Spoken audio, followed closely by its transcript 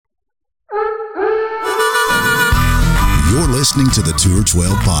listening to the Tour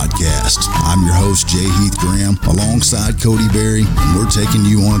 12 podcast. I'm your host, Jay Heath Graham, alongside Cody Berry, and we're taking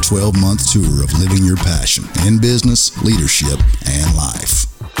you on a 12-month tour of living your passion in business, leadership, and life.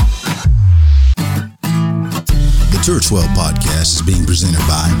 The Tour 12 podcast is being presented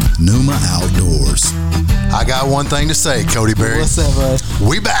by Numa Outdoors. I got one thing to say, Cody Berry. What's that, bud?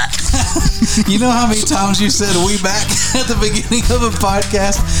 We back. You know how many times you said "we back" at the beginning of a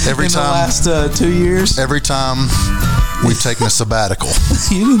podcast Every in time, the last 2 years? Every time we've taken a sabbatical.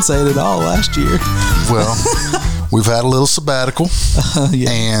 You didn't say it at all last year. Well, we've had a little sabbatical,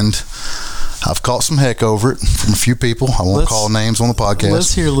 and I've caught some heck over it from a few people. I won't call names on the podcast.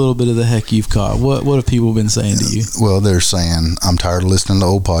 Let's hear a little bit of the heck you've caught. What have people been saying to you? Well, they're saying, I'm tired of listening to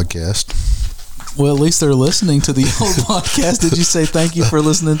old podcast. Well, at least they're listening to the old podcast. Did you say thank you for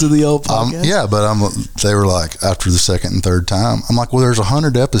listening to the old podcast? Yeah, but they were like, after the second and third time, I'm like, well, there's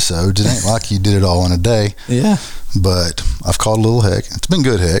 100 episodes. It ain't like you did it all in a day. Yeah. But I've caught a little heck. It's been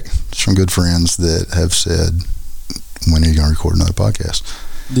good heck. It's from good friends that have said, when are you going to record another podcast?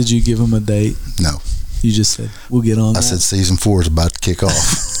 Did you give them a date? No. You just said, we'll get on that? I said season 4 is about to kick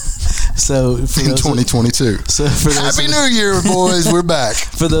off. So in 2022. Happy New Year, boys. We're back.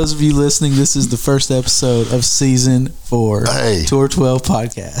 For those of you listening, this is the first episode of season 4, Tour 12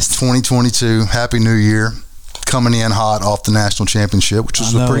 podcast. 2022. Happy New Year. Coming in hot off the national championship, which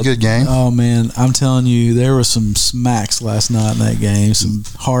was a pretty good game. Oh, man. I'm telling you, there were some smacks last night in that game. Some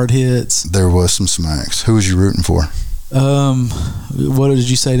hard hits. There was some smacks. Who was you rooting for? What did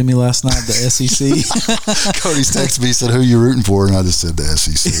you say to me last night? The SEC? Cody's texted me, he said, who you rooting for? And I just said the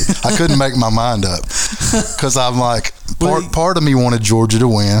SEC. I couldn't make my mind up because I'm like, part of me wanted Georgia to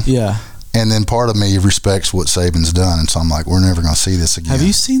win. Yeah. And then part of me respects what Saban's done. And so I'm like, we're never going to see this again. Have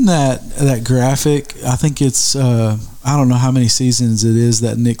you seen that graphic? I think it's, I don't know how many seasons it is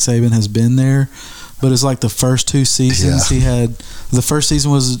that Nick Saban has been there. But it's like the first 2 seasons he had. The first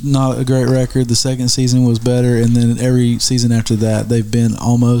season was not a great record. The second season was better. And then every season after that, they've been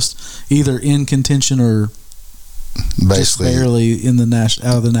almost either in contention or basically just barely in the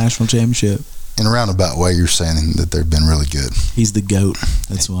out of the national championship. In a roundabout way, you're saying that they've been really good. He's the GOAT.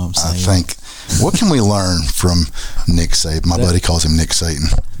 That's what I'm saying. I think. What can we learn from Nick Saban? My buddy calls him Nick Satan.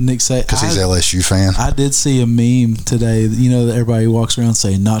 Nick Satan. Because he's an LSU fan. I did see a meme today. You know, that everybody walks around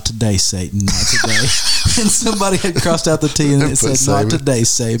saying, "Not today, Satan, not today." And somebody had crossed out the T and it said, "Not today,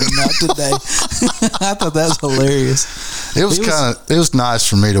 Saban, not today." I thought that was hilarious. It was nice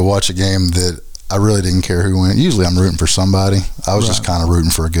for me to watch a game that I really didn't care who won. Usually I'm rooting for somebody. I was just kind of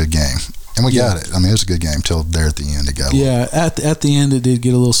rooting for a good game. And we got it. I mean, it was a good game till there at the end. It got at the end it did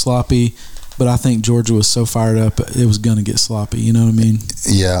get a little sloppy, but I think Georgia was so fired up it was going to get sloppy. You know what I mean?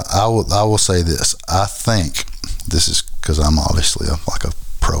 Yeah, I will say this. I think this is because I'm obviously like a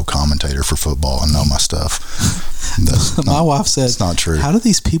pro commentator for football and know my stuff. My wife said, it's not true. How do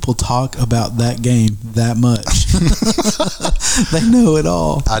these people talk about that game that much? They know it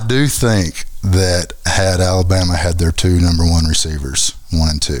all. I do think that had Alabama had their 2 number 1 receivers, 1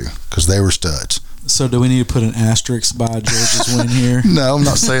 and 2, because they were studs. So do we need to put an asterisk by Georgia's win here? No, I'm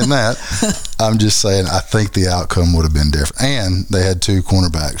not saying that. I'm just saying I think the outcome would have been different. And they had 2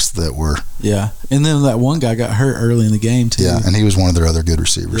 cornerbacks that were... Yeah. And then that one guy got hurt early in the game, too. Yeah, and he was one of their other good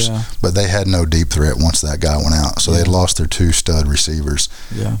receivers. Yeah. But they had no deep threat once that guy went out. So they had lost their 2 stud receivers.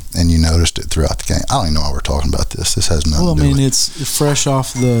 Yeah. And you noticed it throughout the game. I don't even know why we're talking about this. This has nothing to do with it. Well, I mean, it's fresh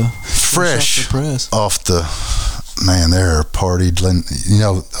off the press. Man, they're partied. You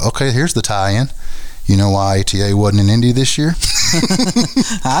know, okay, here's the tie-in. You know why ATA wasn't in Indy this year?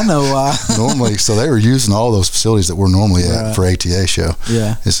 I know why. Normally, so they were using all those facilities that we're normally at for ATA show.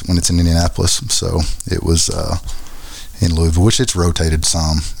 Yeah. It's when it's in Indianapolis. So it was in Louisville, which it's rotated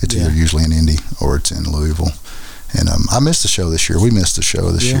some. It's either usually in Indy or it's in Louisville. And I missed the show this year. We missed the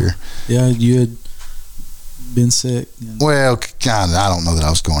show this year. Yeah, you had been sick. Well, kind of. I don't know that I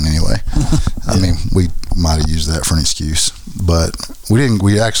was going anyway. I mean, we might have used that for an excuse, but we didn't.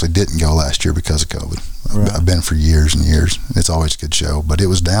 We actually didn't go last year because of COVID. Right. I've been for years and years. It's always a good show, but it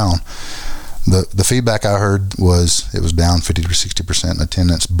was down. The feedback I heard was it was down 50 to 60% in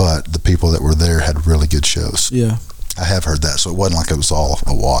attendance, but the people that were there had really good shows. Yeah. I have heard that, so it wasn't like it was all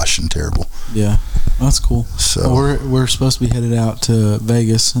a wash and terrible. Yeah, that's cool. So we're supposed to be headed out to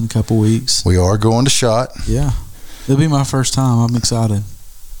Vegas in a couple weeks. We are going to SHOT. Yeah, it'll be my first time. I'm excited.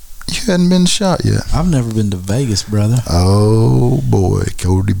 You hadn't been to SHOT yet. I've never been to Vegas, brother. Oh boy,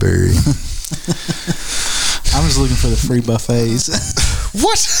 Cody Berry. I'm just looking for the free buffets.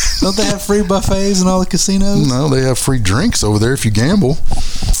 What? Don't they have free buffets in all the casinos? No, they have free drinks over there if you gamble.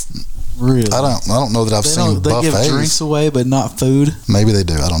 Really? I don't know that I've seen buffets. They give drinks away, but not food. Maybe they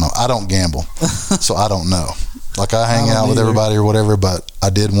do. I don't know. I don't gamble, so I don't know. Like I hang out with everybody or whatever, but I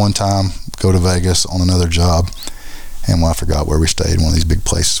did one time go to Vegas on another job, and I forgot where we stayed, one of these big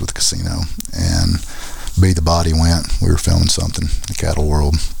places with a casino, and Be the Body went. We were filming something, the Cattle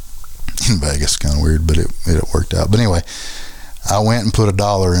World in Vegas. Kind of weird, but it worked out. But anyway, I went and put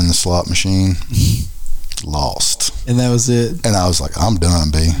 $1 in the slot machine. Lost. And that was it. And I was like, I'm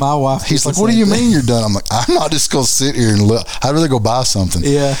done, B. My wife. He's like, what do you mean you're done? I'm like, I'm not just going to sit here and look. I'd rather go buy something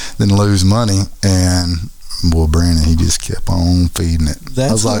than lose money. And boy, Brandon, he just kept on feeding it.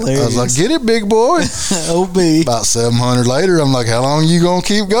 That's hilarious. I was like, get it, big boy. OB. About 700 later, I'm like, how long you going to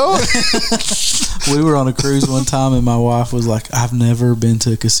keep going? We were on a cruise one time, and my wife was like, I've never been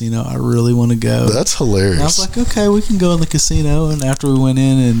to a casino. I really want to go. That's hilarious. And I was like, okay, we can go in the casino. And after we went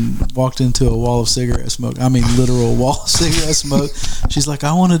in and walked into a wall of cigarette smoke, I mean literal wall of cigarette smoke, she's like,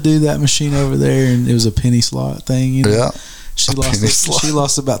 I want to do that machine over there. And it was a penny slot thing, you know? Yeah. She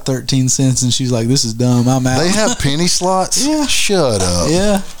lost about 13 cents, and she's like, this is dumb. I'm out. They have penny slots? Yeah. Shut up.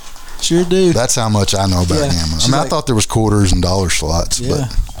 Yeah. Sure do. That's how much I know about gambling. I mean, I thought there was quarters and dollar slots,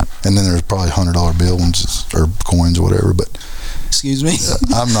 and then there's probably $100 bill ones or coins or whatever. But excuse me,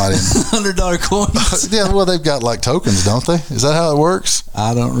 I'm not in $100 coins. Yeah, well, they've got like tokens, don't they? Is that how it works?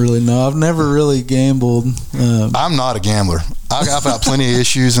 I don't really know. I've never really gambled. I'm not a gambler. I've got plenty of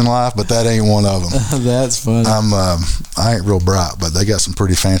issues in life, but that ain't one of them. That's funny. I ain't real bright, but they got some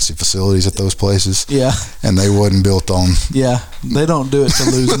pretty fancy facilities at those places. Yeah, and they wasn't built on. Yeah, they don't do it to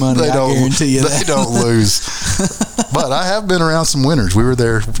lose money. I guarantee you that. They don't lose. But I have been around some winners. We were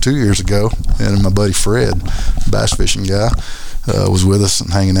there 2 years ago, and my buddy Fred, bass fishing guy, was with us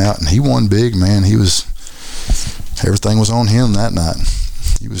and hanging out, and he won big. Man, everything was on him that night.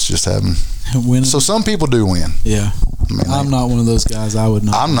 He was just having. Winning. So some people do win. Yeah. I mean, I'm not one of those guys. I would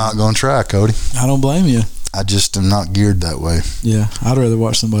not. I'm not going to try, Cody. I don't blame you. I just am not geared that way. Yeah, I'd rather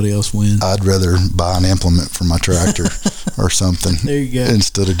watch somebody else win. I'd rather buy an implement for my tractor or something. There you go.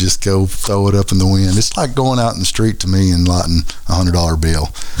 Instead of just go throw it up in the wind. It's like going out in the street to me and lighting $100 bill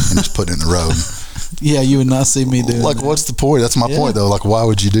and just putting it in the road. Yeah, you would not see me doing that. What's the point? That's my point, though. Like, why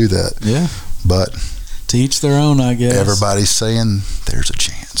would you do that? Yeah. But to each their own, I guess. Everybody's saying there's a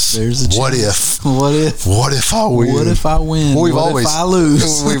chance. There's a chance. What if? What if? What if I win? What if I win? Well, what if I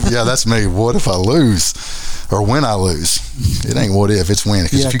lose? Yeah, that's me. What if I lose? Or when I lose? It ain't what if, it's when.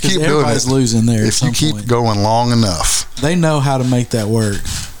 Because if you keep doing it, losing there. If you keep going long enough, they know how to make that work.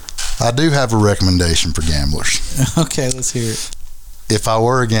 I do have a recommendation for gamblers. Okay, let's hear it. If I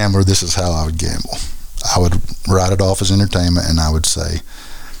were a gambler, this is how I would gamble. I would write it off as entertainment, and I would say,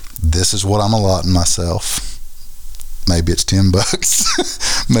 this is what I'm allotting myself. Maybe it's $10,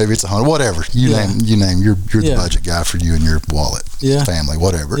 maybe it's $100, whatever. You name. You're the budget guy for you and your wallet, family,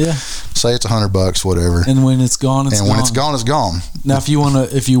 whatever. Yeah. Say it's $100, whatever. And when it's gone, it's gone. And when it's gone, it's gone. Now, if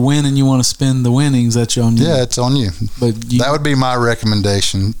you win and you want to spend the winnings, that's on you. Yeah, it's on you. But that would be my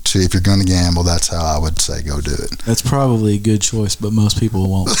recommendation to, if you're going to gamble. That's how I would say go do it. That's probably a good choice, but most people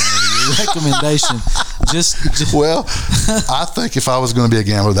won't follow your recommendation. Just well, I think if I was going to be a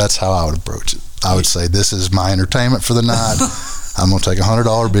gambler, that's how I would approach it. I would say, this is my entertainment for the night. I'm going to take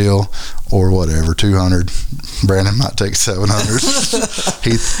 $100 bill or whatever, $200. Brandon might take $700.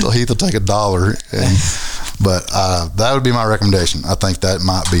 Heath will take $1. But that would be my recommendation. I think that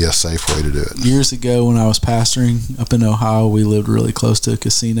might be a safe way to do it. Years ago, when I was pastoring up in Ohio, we lived really close to a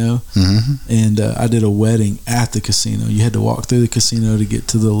casino, and I did a wedding at the casino. You had to walk through the casino to get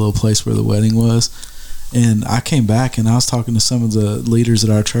to the little place where the wedding was. And I came back and I was talking to some of the leaders at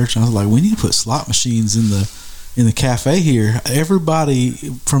our church, and I was like, we need to put slot machines in the cafe here. Everybody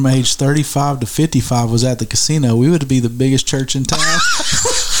from age 35 to 55 was at the casino. We would be the biggest church in town.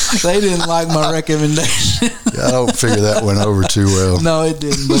 They didn't like my recommendation. Yeah, I don't figure that went over too well. No, it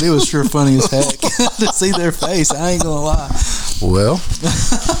didn't, but it was sure funny as heck to see their face. I ain't gonna lie. Well,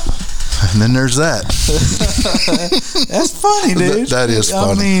 and then there's that. That's funny, dude. That is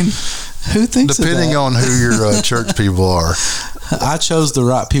funny. I mean, who thinks depending of that? on who your church people are. I chose the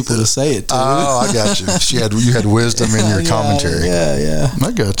right people to say it to. Oh, I got you. You had wisdom in your commentary. Yeah.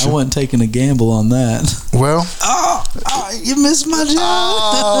 I got you. I wasn't taking a gamble on that. Well. Oh, you missed my joke.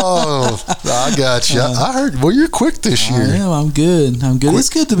 Oh, I got you. I heard. Well, you're quick this year. I am. I'm good. Quick. It's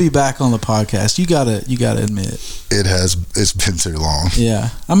good to be back on the podcast. You gotta admit. It has. It's been too long. Yeah.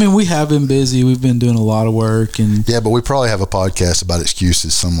 I mean, we have been busy. We've been doing a lot of work, and yeah, but we probably have a podcast about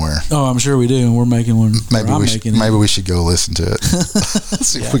excuses somewhere. Oh, I'm sure we do, and we're making one. Maybe we should go listen to it.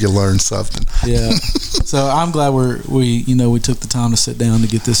 See if we can learn something. Yeah. So I'm glad we took the time to sit down to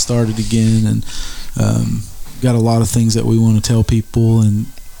get this started again, and got a lot of things that we want to tell people. And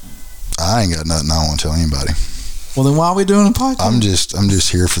I ain't got nothing I want to tell anybody. Well, then why are we doing a podcast? I'm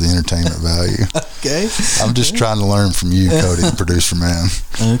just here for the entertainment value. Okay. I'm just trying to learn from you, Cody, the producer man.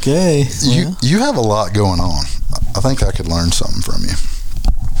 Okay. You have a lot going on. I think I could learn something from you.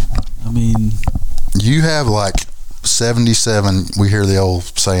 I mean, you have like 77. We hear the old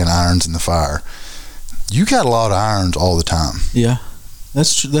saying, irons in the fire. You got a lot of irons all the time. Yeah,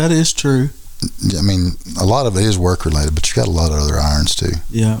 that is true. I mean, a lot of it is work related, but you got a lot of other irons too.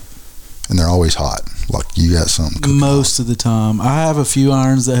 Yeah. And they're always hot. Like you got something. Most of the time. I have a few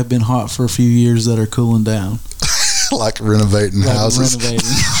irons that have been hot for a few years that are cooling down. Like renovating houses.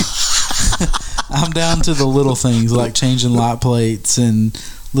 I'm down to the little things like changing light plates and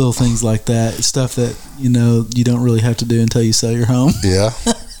little things like that. Stuff that, you don't really have to do until you sell your home. Yeah.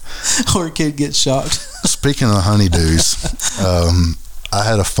 Or a kid gets shocked. Speaking of honeydews, I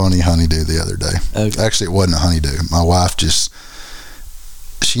had a funny honeydew the other day. Okay. Actually, it wasn't a honeydew. My wife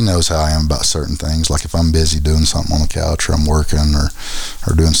she knows how I am about certain things. Like if I'm busy doing something on the couch or I'm working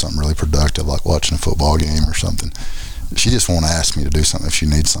or doing something really productive, like watching a football game or something, she just won't ask me to do something if she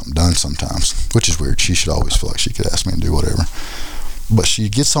needs something done sometimes, which is weird. She should always feel like she could ask me to do whatever. But she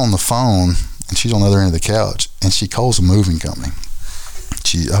gets on the phone and she's on the other end of the couch and she calls a moving company.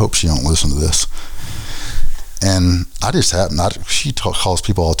 I hope she don't listen to this. And I just she calls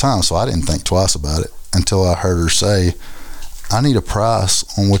people all the time, so I didn't think twice about it until I heard her say, I need a price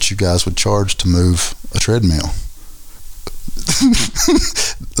on what you guys would charge to move a treadmill.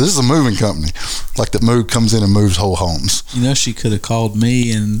 This is a moving company. Like that comes in and moves whole homes. She could have called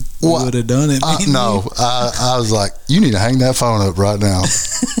me and would have done it. I was like, you need to hang that phone up right now.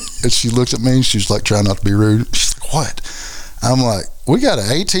 And she looked at me and she was like trying not to be rude. She's like, what? I'm like, we got an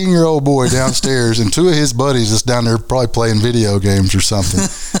 18-year-old boy downstairs and two of his buddies that's down there probably playing video games or something.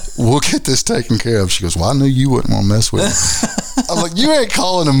 We'll get this taken care of. She goes, well, I knew you wouldn't want to mess with me. I'm like, you ain't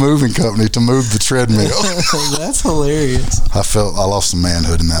calling a moving company to move the treadmill. That's hilarious. I lost some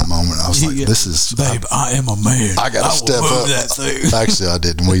manhood in that moment. I was like, this is... Babe, I am a man. I got to step up. That thing. Actually, I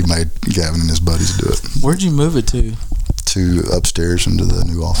didn't. We made Gavin and his buddies do it. Where'd you move it to? To upstairs into the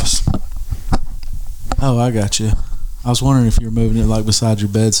new office. Oh, I got you. I was wondering if you were moving it like beside your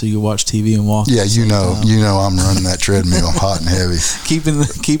bed so you could watch TV and walk. Yeah, you know I'm running that treadmill hot and heavy. Keeping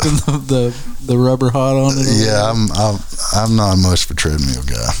the rubber hot on it. Yeah, I'm not much of a treadmill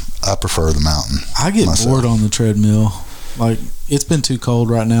guy. I prefer the mountain. I get bored on the treadmill. Like it's been too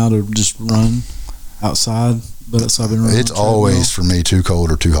cold right now to just run outside, but so I've been running. It's always for me too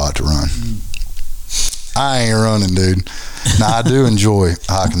cold or too hot to run. I ain't running, dude. Now I do enjoy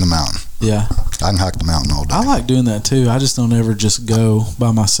hiking the mountain. Yeah. I can hike the mountain all day. I like doing that too. I just don't ever just go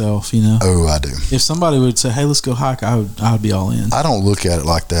by myself, Oh, I do. If somebody would say, hey, let's go hike, I would be all in. I don't look at it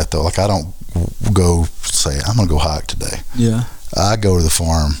like that, though. Like, I don't go say, I'm going to go hike today. Yeah. I go to the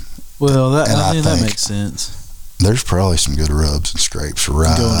farm. Well, that makes sense. There's probably some good rubs and scrapes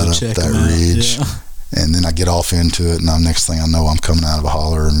right up that ridge. Yeah. And then I get off into it, and the next thing I know, I'm coming out of a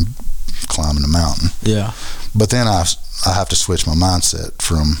holler and climbing the mountain. Yeah. But then I have to switch my mindset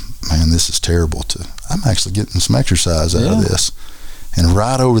from, man, this is terrible, to I'm actually getting some exercise out of this. And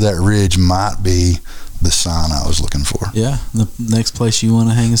right over that ridge might be the sign I was looking for. Yeah, the next place you want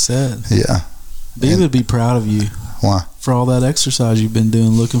to hang a set. Yeah. B would be proud of you. Why? For all that exercise you've been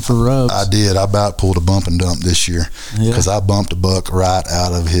doing looking for rubs. I did. I about pulled a bump and dump this year because I bumped a buck right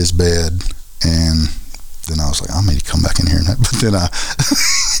out of his bed, and then I was like, I need to come back in here. But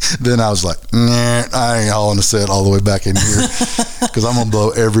then I was like, nah, I ain't hauling the set all the way back in here because I'm gonna blow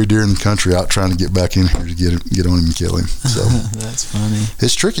every deer in the country out trying to get back in here to get on him and kill him. So that's funny.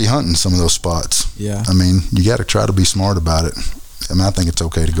 It's tricky hunting some of those spots. Yeah. I mean, you got to try to be smart about it. I mean, I think it's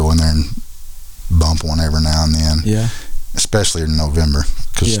okay to go in there and bump one every now and then. Yeah. Especially in November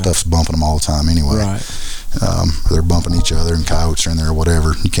because stuff's bumping them all the time anyway. Right. They're bumping each other and coyotes are in there or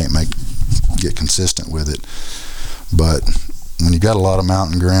whatever. You can't get consistent with it. But when you got a lot of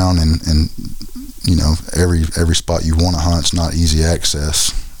mountain ground and every spot you want to hunt's not easy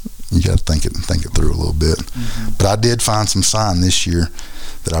access, you got to think it through a little bit. Mm-hmm. But I did find some sign this year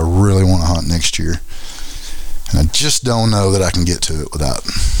that I really want to hunt next year, and I just don't know that I can get to it without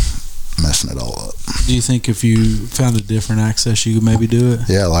messing it all up. Do you think if you found a different access you could maybe do it?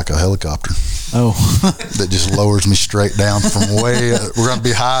 Yeah, like a helicopter. Oh. That just lowers me straight down from way up. We're going to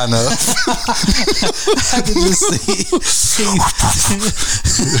be high enough. I can just see.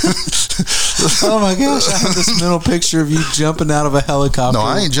 Oh my gosh, I have this mental picture of you jumping out of a helicopter. No,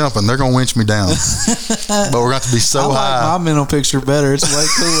 I ain't jumping. They're going to winch me down. But we're going to be so high. I like my mental picture better. It's way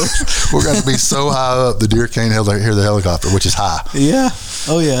cooler. We're going to be so high up, the deer can't hear the helicopter, which is high. Yeah.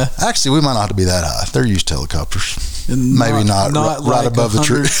 Oh, yeah. Actually, we might not have to be that high. They're used to helicopters. Maybe not right like above the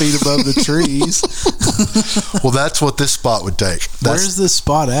tree. 100 feet above the trees. Well, that's what this spot would take. Where's this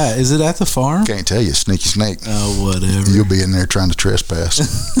spot at? Is it at the farm? Can't tell you. Sneaky snake. Oh, whatever. You'll be in there trying to trespass.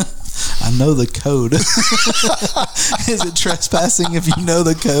 I know the code. Is it trespassing if you know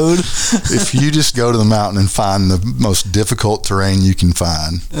the code? If you just go to the mountain and find the most difficult terrain you can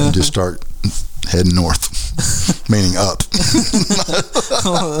find, and just start heading north, meaning up.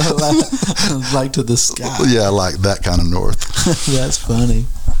 Like to the sky. Yeah, like that kind of north. That's funny.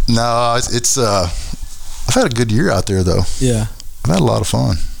 No, it's I've had a good year out there, though. Yeah. I've had a lot of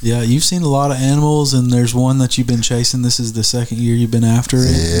fun. Yeah, you've seen a lot of animals, and there's one that you've been chasing. This is the second year you've been after it.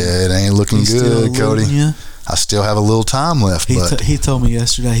 Yeah, it ain't looking good, Cody. I still have a little time left. He told me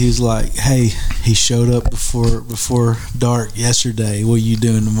yesterday, he was like, hey, he showed up before dark yesterday. What are you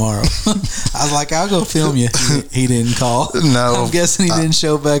doing tomorrow? I was like, I'll go film you. He didn't call. No. I'm guessing he didn't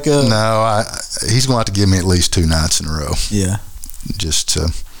show back up. No, he's going to have to give me at least 2 nights in a row. Yeah. Just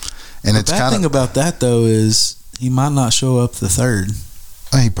to, and the bad thing about that, though, is he might not show up the third.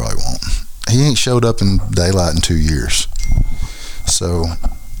 He probably won't. He ain't showed up in daylight in 2 years. So,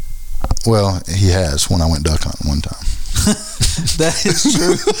 well, he has when I went duck hunting one time. That is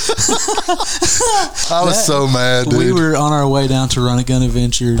true. I was so mad, dude. We were on our way down to Run a Gun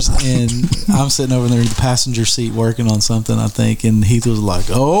Adventures, and I'm sitting over there in the passenger seat working on something, I think, and Heath was like,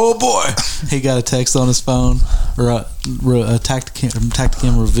 oh boy. He got a text on his phone, or a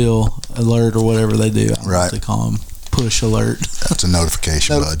Tacticam reveal alert or whatever they do. I don't know what they call them. Push alert. That's a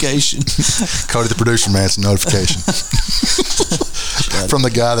notification, notification. Bud. Cody the producer, man, it's a notification. From the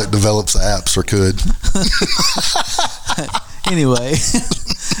guy that develops apps, or could. Anyway,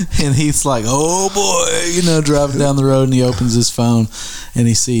 and Heath's like, oh boy, driving down the road, and he opens his phone and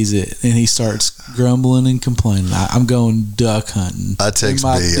he sees it, and he starts grumbling and complaining. I'm going duck hunting. I text B.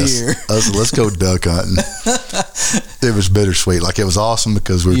 I said, let's go duck hunting. It was bittersweet. Like, it was awesome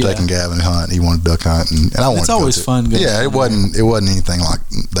because we were taking Gavin to hunt. He wanted duck hunt, and I wanted. It's always fun. Yeah, it wasn't anything like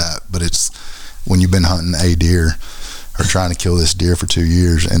that, but it's when you've been hunting a deer or trying to kill this deer for 2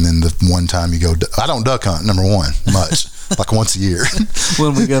 years, and then the one time you go, I don't duck hunt, number one, much. Like once a year.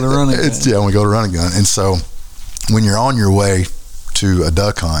 When we go to run a gun. When we go to run a gun. And so when you're on your way to a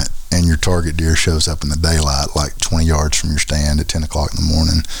duck hunt and your target deer shows up in the daylight, like 20 yards from your stand at 10 o'clock in the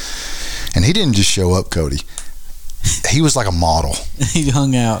morning, and he didn't just show up, Cody. He was like a model. He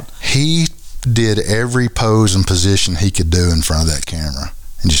hung out. He did every pose and position he could do in front of that camera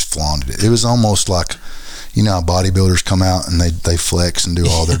and just flaunted it. It was almost like, how bodybuilders come out and they flex and do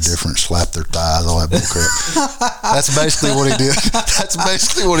all their different, slap their thighs, all that bullcrap. That's basically what he did. That's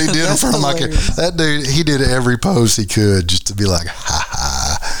basically what he did in front of my camera. That dude, he did every pose he could just to be like, ha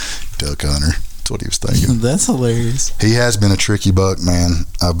ha, duck hunter. That's what he was thinking. That's hilarious. He has been a tricky buck, man.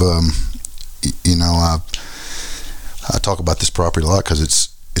 I talk about this property a lot because it's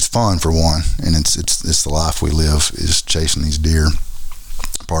fun for one, and it's the life we live, is chasing these deer.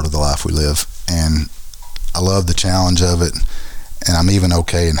 Part of the life we live, and I love the challenge of it, and I'm even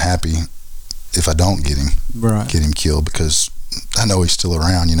okay and happy if I don't get him killed, because I know he's still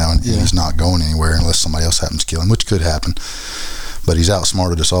around, and he's not going anywhere unless somebody else happens to kill him, which could happen. But he's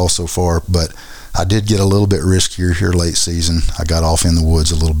outsmarted us all so far. But I did get a little bit riskier here late season. I got off in the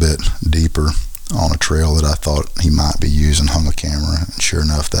woods a little bit deeper on a trail that I thought he might be using, hung a camera, and sure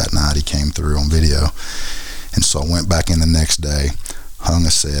enough, that night he came through on video. And so I went back in the next day, hung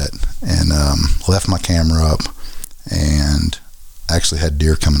a set, and left my camera up, and actually had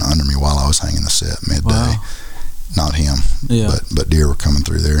deer coming under me while I was hanging the set midday. Wow. Not him, but deer were coming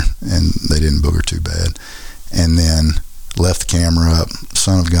through there, and they didn't booger too bad. And then left the camera up.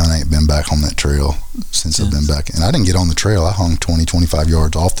 Son of a gun ain't been back on that trail since I've been back. And I didn't get on the trail. I hung 20, 25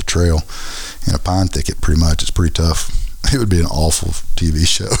 yards off the trail in a pine thicket pretty much. It's pretty tough. It would be an awful TV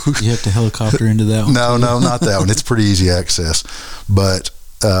show. You have to helicopter into that one? No, not that one. It's pretty easy access. But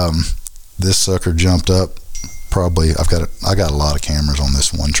this sucker jumped up. Probably, I got a lot of cameras on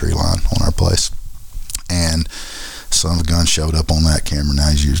this one tree line on our place. And son of a gun showed up on that camera. Now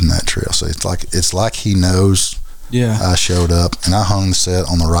he's using that trail. So it's like he knows I showed up. And I hung the set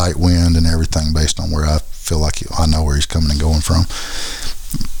on the right wind and everything based on where I feel like I know where he's coming and going from.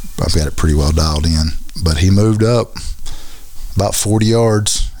 I've got it pretty well dialed in. But he moved up about 40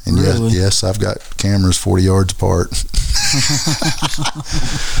 yards, and really? yes, I've got cameras 40 yards apart.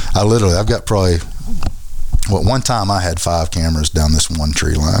 I've got probably, one time I had 5 cameras down this one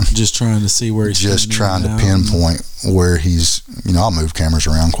tree line. Just trying to see where he's just trying to pinpoint where he's, I'll move cameras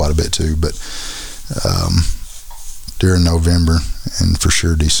around quite a bit too, but during November and for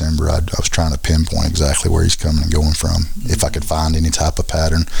sure December, I was trying to pinpoint exactly where he's coming and going from, if I could find any type of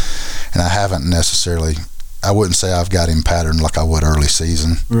pattern. And I haven't necessarily, I wouldn't say I've got him patterned like I would early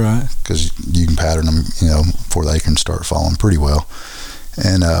season. Right. Because you can pattern them, before they can start falling pretty well.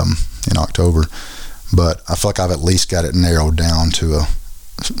 And in October. But I feel like I've at least got it narrowed down to a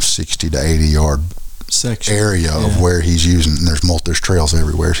 60 to 80 yard section area of where he's using. There's trails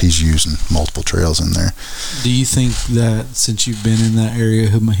everywhere. He's using multiple trails in there. Do you think that since you've been in that area,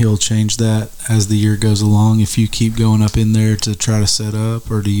 he'll change that as the year goes along if you keep going up in there to try to set up,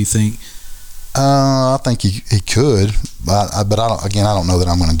 or do you think? I think he could, but I don't know that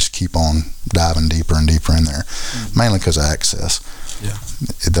I'm going to just keep on diving deeper and deeper in there, mainly because of access. Yeah.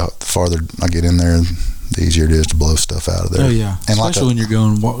 The farther I get in there, the easier it is to blow stuff out of there. Oh yeah, and especially when you're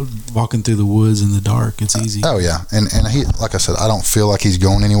going walking through the woods in the dark, it's easy. Oh yeah, and he, like I said, I don't feel like he's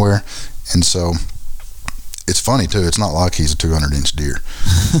going anywhere, and so it's funny too. It's not like he's a 200-inch deer.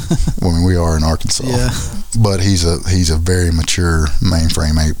 I mean, we are in Arkansas, but he's a very mature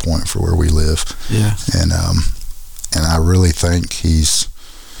mainframe 8-point for where we live. Yeah, and I really think he's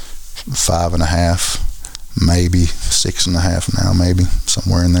 5.5, maybe 6.5 now, maybe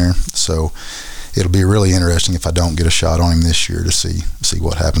somewhere in there. So it'll be really interesting if I don't get a shot on him this year to see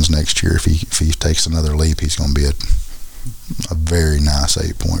what happens next year. If he takes another leap, he's going to be a very nice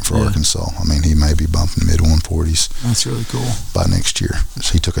 8-point for Arkansas. I mean, he may be bumping mid 140s. That's really cool. By next year.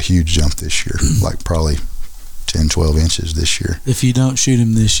 So he took a huge jump this year, like probably 10, 12 inches this year. If you don't shoot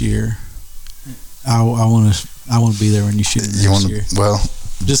him this year, I want to be there when you shoot him next year. Well,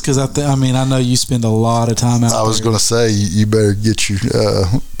 just because I know you spend a lot of time out there. I was going to say, you better get your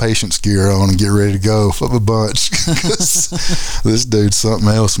patience gear on and get ready to go for a bunch. This dude's something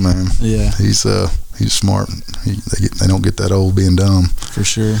else, man. Yeah. He's smart. They don't get that old being dumb. For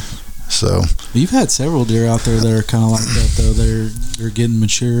sure. So you've had several deer out there that are kind of like that, though. They're getting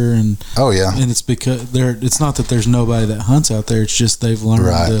mature, and and it's because it's not that there's nobody that hunts out there. It's just they've learned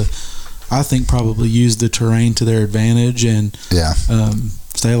to, I think, probably use the terrain to their advantage and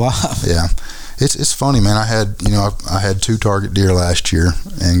stay alive. Yeah, it's funny, man. I had 2 target deer last year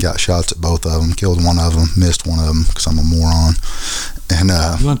and got shots at both of them. Killed one of them, missed one of them because I'm a moron. And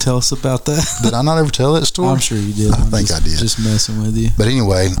you want to tell us about that? Did I not ever tell that story? I'm sure you did. I think I did. Just messing with you. But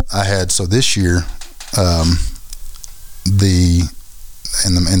anyway, this year, the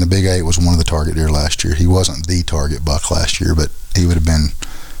Big 8 was one of the target deer last year. He wasn't the target buck last year, but he would have been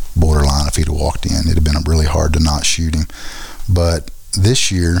borderline if he'd have walked in. It'd have been really hard to not shoot him. But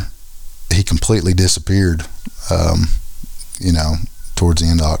this year, he completely disappeared, towards the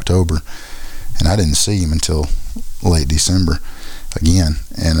end of October. And I didn't see him until late December again,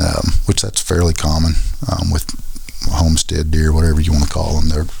 and which that's fairly common with homestead deer, whatever you want to call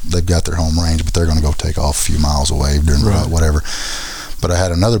them. They've got their home range, but they're going to go take off a few miles away during the rut, whatever. But I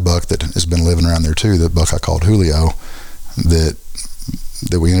had another buck that has been living around there too, the buck I called Julio, that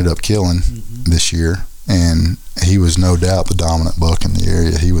we ended up killing this year, and he was no doubt the dominant buck in the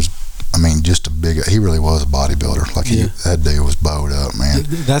area. He was, he really was a bodybuilder. Like that dude was bowed up, man.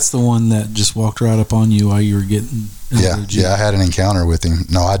 That's the one that just walked right up on you while you were getting. I had an encounter with him.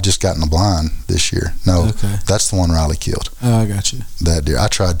 No, I'd just gotten a blind this year. No, that's the one Riley killed. Oh, I got you. That deer. I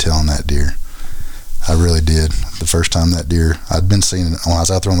tried telling that deer. I really did. The first time that deer, I'd been seeing it when I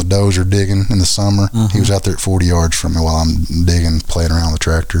was out there on the dozer digging in the summer. He was out there at 40 yards from me while I'm digging, playing around with the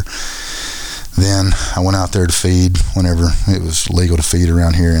tractor. Then I went out there to feed whenever it was legal to feed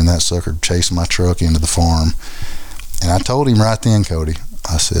around here, and that sucker chased my truck into the farm. And I told him right then, Cody,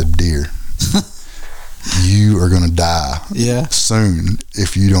 I said, deer, you are going to die soon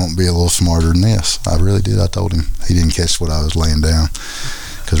if you don't be a little smarter than this. I really did. I told him. He didn't catch what I was laying down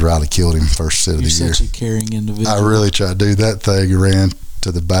because Riley killed him first set of the year. You're such a caring individual. I really tried to do that thing. Ran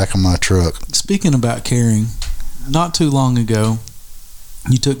to the back of my truck. Speaking about caring, not too long ago,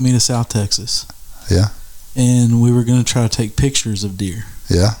 you took me to South Texas. Yeah. And we were going to try to take pictures of deer.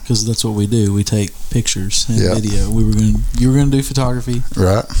 Yeah. Because that's what we do. We take pictures and video. You were going to do photography.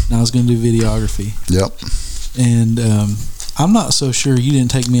 Right. And I was going to do videography. Yep. And I'm not so sure you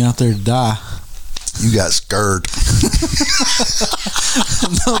didn't take me out there to die. You got scared.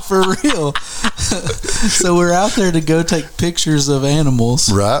 No, for real. So we're out there to go take pictures of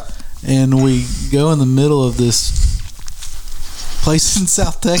animals. Right. And we go in the middle of this place in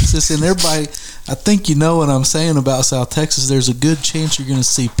South Texas, and everybody, I think you know what I'm saying about South Texas. There's a good chance you're going to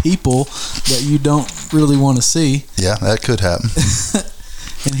see people that you don't really want to see. Yeah, that could happen.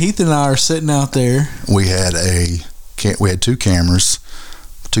 And Heath and I are sitting out there. We had 2 cameras,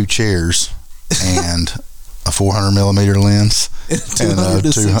 2 chairs, and a 400 millimeter lens, and a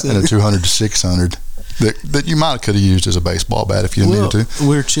 200 to 600. that you might could have used as a baseball bat if you needed to.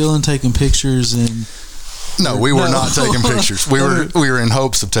 We were chilling, taking pictures, and no, we were not taking pictures. We were in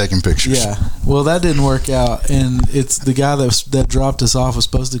hopes of taking pictures. Yeah. Well, that didn't work out, and it's the guy that dropped us off was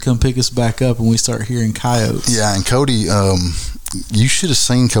supposed to come pick us back up, and we start hearing coyotes. Yeah, and Cody, you should have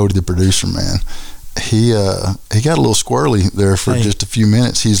seen Cody, the producer, man. He got a little squirrely there for just a few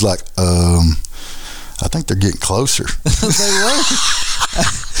minutes. He's like, I think they're getting closer. They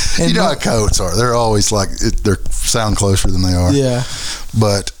were. You know how coyotes are. They're always like, they sound closer than they are. Yeah.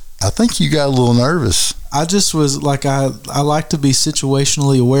 But I think you got a little nervous. I just was like, I like to be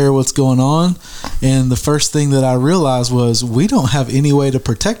situationally aware of what's going on. And the first thing that I realized was we don't have any way to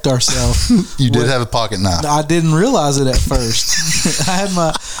protect ourselves. You did have a pocket knife. I didn't realize it at first. I had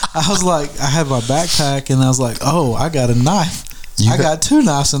my backpack, and I was like, oh, I got a knife. I got two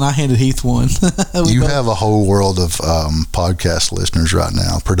knives, and I handed Heath one. You have a whole world of podcast listeners right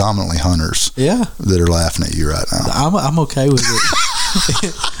now, predominantly hunters. Yeah, that are laughing at you right now. I'm okay with it.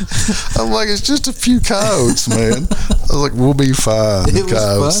 I'm like, it's just a few coyotes, man. I was like, we'll be fine. It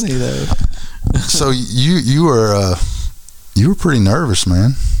was funny though. So you were pretty nervous,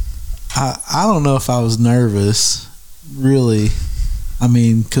 man. I don't know if I was nervous, really. I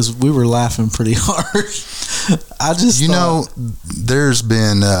mean, because we were laughing pretty hard. I just there's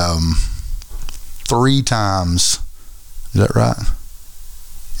been 3 times. Is that right?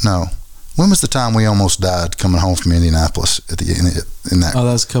 No. When was the time we almost died coming home from Indianapolis at the in that? Oh,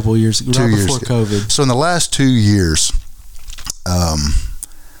 that's a couple of years ago, right before COVID. So in the last 2 years, I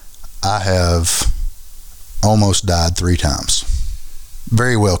have almost died 3 times.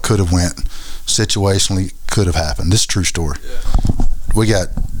 Very well could have went. Situationally could have happened. This is a true story. Yeah. We got,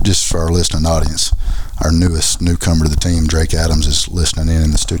 just for our listening audience, our newest newcomer to the team, Drake Adams, is listening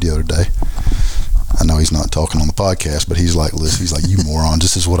in the studio today. I know he's not talking on the podcast, but he's like, listen, he's like, you moron,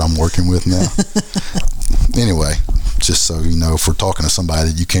 this is what I'm working with now. Anyway, just so you know, if we're talking to somebody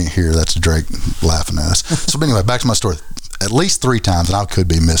that you can't hear, that's Drake laughing at us. So anyway, back to my story. At least 3 times, and I could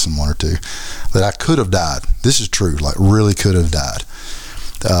be missing 1 or 2, that I could have died. This is true, like really could have died.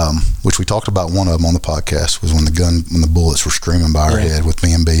 Which we talked about one of them on the podcast, was when the bullets were screaming by our head with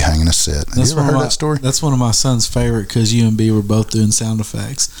me and B hanging a set. Have you ever heard that story? That's one of my son's favorite, because you and B were both doing sound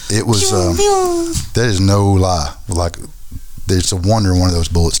effects. It was, that is no lie. Like, it's a wonder one of those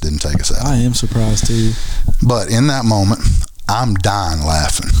bullets didn't take us out. I am surprised too. But in that moment, I'm dying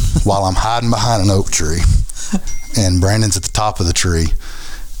laughing while I'm hiding behind an oak tree, and Brandon's at the top of the tree,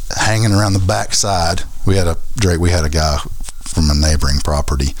 hanging around the backside. We had a guy from a neighboring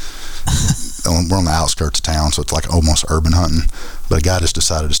property. We're on the outskirts of town, so it's like almost urban hunting. But a guy just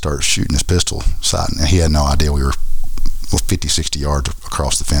decided to start shooting his pistol sight, and he had no idea we were 50, 60 yards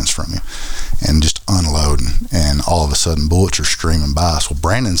across the fence from you, and just unloading. And all of a sudden, bullets are streaming by us. Well,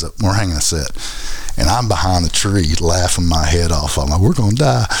 Brandon's up, we're hanging a set, and I'm behind the tree laughing my head off. I'm like, we're going to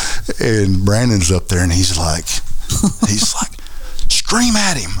die. And Brandon's up there, and he's like, scream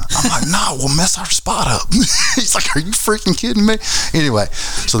at him. I'm like, no, we'll mess our spot up. He's like, are you freaking kidding me? Anyway,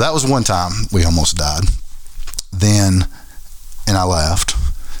 so that was one time we almost died. Then, and I laughed.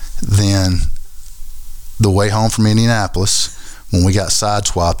 Then, the way home from Indianapolis, when we got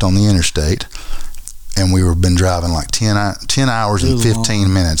sideswiped on the interstate, and we were been driving like 10 hours and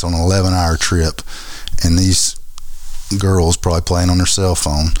 15 minutes on an 11-hour trip, and these girls probably playing on their cell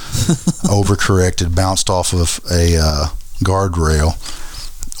phone, overcorrected, bounced off of a guardrail.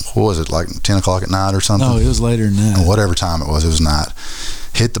 What was it, like 10 o'clock at night or something? No, it was later than that. Whatever time it was night.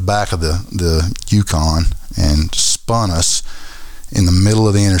 Hit the back of the Yukon and spun us in the middle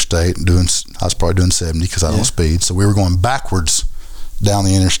of the interstate. I was probably doing 70 because I don't speed. So we were going backwards down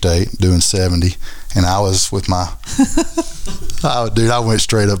the interstate doing 70, and I was with my I went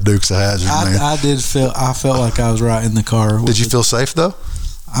straight up Dukes of Hazzard, man. I felt like I was right in the car. Did you feel safe though?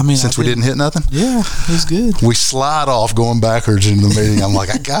 I mean, since we didn't hit nothing? Yeah, it was good. We slide off going backwards into the meeting. I'm like,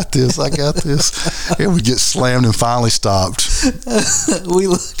 I got this. And we get slammed and finally stopped. We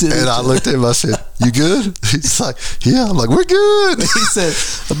looked at and I looked at him. I said, you good? He's like, yeah. I'm like, we're good. He said,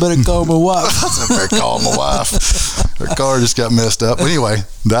 I better call my wife. I said, I better call my wife. Her car just got messed up. Anyway,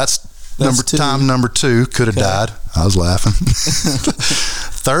 that's time number 2. Could have died. I was laughing.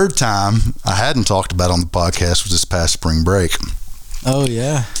 Third time I hadn't talked about on the podcast was this past spring break. Oh,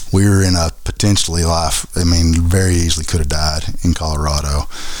 yeah. We were in a potentially very easily could have died in Colorado.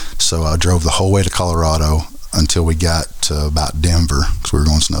 So I drove the whole way to Colorado until we got to about Denver, because we were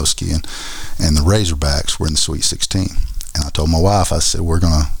going snow skiing. And the Razorbacks were in the Sweet 16. And I told my wife, I said, we're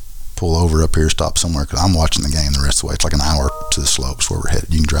going to pull over up here, stop somewhere, because I'm watching the game the rest of the way. It's like an hour to the slopes where we're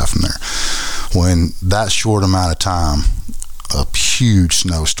headed. You can drive from there. When that short amount of time, a huge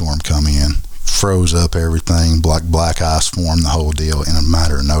snowstorm come in, froze up everything, black ice formed, the whole deal in a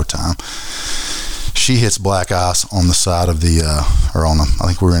matter of no time. She hits black ice on the side of the, I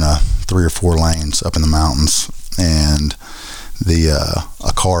think we're in a 3 or 4 lanes up in the mountains, and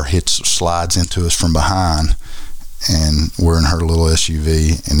a car slides into us from behind, and we're in her little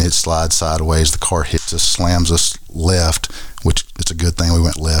SUV, and it slides sideways. The car hits us, slams us left, which it's a good thing we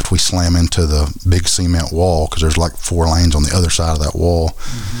went left. We slam into the big cement wall because there's like 4 lanes on the other side of that wall.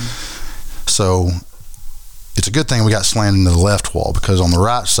 Mm-hmm. So it's a good thing we got slammed into the left wall, because on the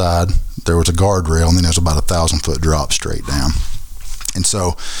right side there was a guardrail, and then there's about a 1,000-foot drop straight down. And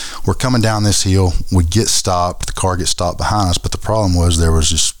so we're coming down this hill. We get stopped. The car gets stopped behind us, but the problem was there was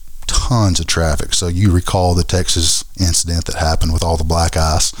just tons of traffic. So you recall the Texas incident that happened with all the black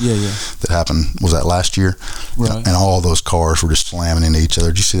ice. Yeah. That happened, was that last year? Right. And all those cars were just slamming into each other.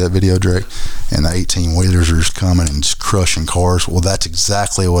 Did you see that video, Drake? And the 18-wheelers are just coming and just crushing cars. Well, that's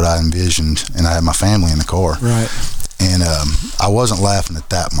exactly what I envisioned, and I had my family in the car. Right. And I wasn't laughing at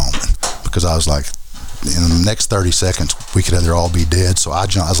that moment, because I was like, in the next 30 seconds, we could either all be dead. So I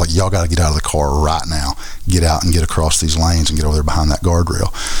was like, y'all got to get out of the car right now. Get out and get across these lanes and get over there behind that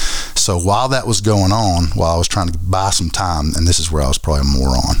guardrail. So while that was going on, while I was trying to buy some time, and this is where I was probably a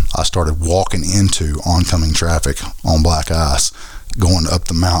moron, I started walking into oncoming traffic on black ice, going up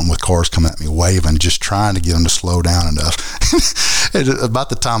the mountain with cars coming at me, waving, just trying to get them to slow down enough. And about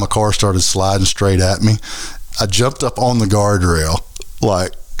the time a car started sliding straight at me, I jumped up on the guardrail,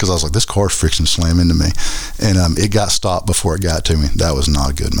 because I was like, this car's friction slam into me. And it got stopped before it got to me. That was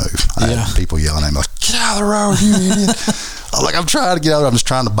not a good move. I had people yelling at me like, get out of the road, you idiot. I'm trying to get out. I'm just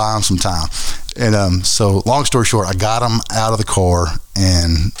trying to buy them some time. And so long story short, I got them out of the car,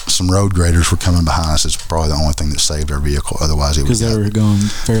 and some road graders were coming behind us. It's probably the only thing that saved our vehicle. Otherwise, it was, because they were going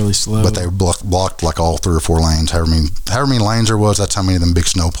fairly slow. But they blocked like all 3 or 4 lanes. However many lanes there was, that's how many of them big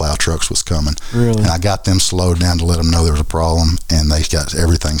snowplow trucks was coming. Really? And I got them slowed down to let them know there was a problem, and they got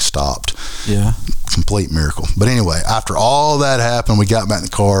everything stopped. Yeah. Complete miracle. But anyway, after all that happened, we got back in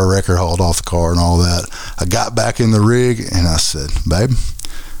the car, record hauled off the car and all that. I got back in the rig, and I said, babe,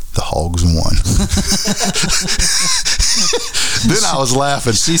 the hogs won. Then I was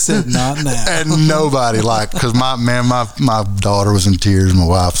laughing. She said, not now. And nobody, because my daughter was in tears, my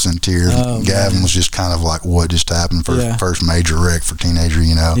wife's in tears. Oh, Gavin was just kind of like, what just happened? First major wreck for teenager,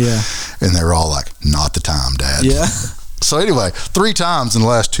 Yeah. And they were all like, not the time, Dad. Yeah. So anyway, 3 times in the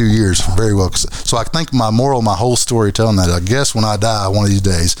last 2 years, very well. So I think my whole story telling that, I guess when I die one of these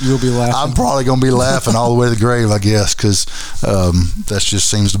days, you'll be laughing. I'm probably going to be laughing all the way to the grave, I guess, because that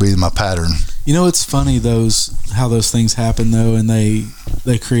just seems to be my pattern. You know, it's funny how those things happen though, and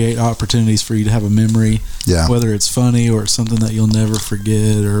they create opportunities for you to have a memory. Yeah. Whether it's funny or it's something that you'll never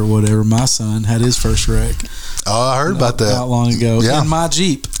forget or whatever. My son had his first wreck. Oh, I heard about that not long ago. Yeah. In my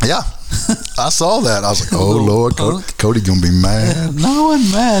Jeep. Yeah. I saw that. I was like, oh Lord, Cody gonna be mad. No, I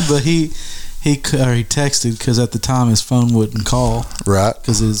wasn't mad, but he texted, because at the time his phone wouldn't call. Right.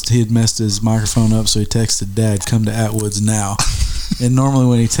 Because he had messed his microphone up, so he texted, Dad, come to Atwoods now. And normally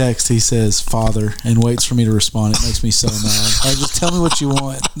when he texts, he says Father and waits for me to respond. It makes me so mad. Like, just tell me what you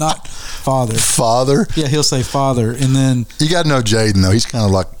want, not Father. Father? Yeah, he'll say Father, and then you got to know Jaden though. He's kind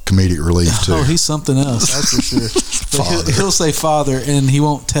of like comedic relief too. Oh, he's something else, that's for sure. Father. He'll say Father, and he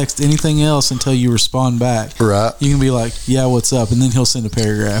won't text anything else until you respond back. Right. You can be like, yeah, what's up? And then he'll send a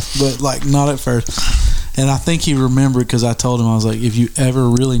paragraph, but not at first. And I think he remembered, because I told him, I was like, if you ever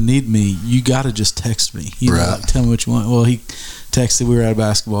really need me, you got to just text me. Right. Tell me what you want. Well, he texted, we were at a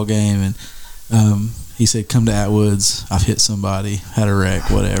basketball game, and he said, come to Atwoods. I've hit somebody, had a wreck,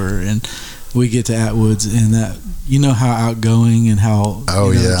 whatever. And we get to Atwoods, and that, how outgoing and how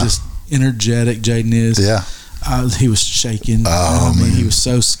just energetic Jaden is. Yeah. He was shaking. Oh, man. He was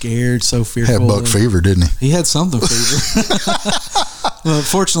so scared, so fearful. Had buck fever, didn't he? He had something fever. Well,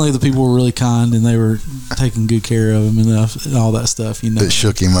 fortunately, the people were really kind, and they were taking good care of him and all that stuff. It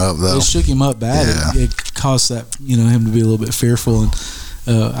shook him up, though. It shook him up bad. Yeah. It caused that, him to be a little bit fearful. And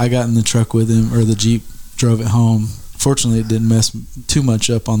I got in the truck with him, or the Jeep, drove it home. Fortunately, it didn't mess too much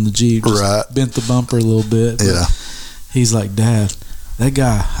up on the Jeep. Just bent the bumper a little bit. Yeah. He's like, Dad, that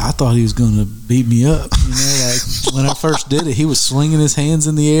guy, I thought he was going to beat me up. When I first did it, he was swinging his hands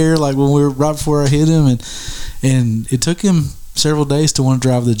in the air, like when we were right before I hit him, and it took him several days to want to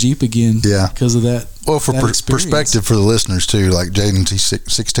drive the Jeep again. Yeah, because of that. Well, for perspective for the listeners too, like Jaden's, he's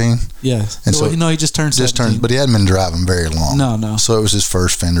 16. Yeah, and so he just turned 17. But he hadn't been driving very long. No. So it was his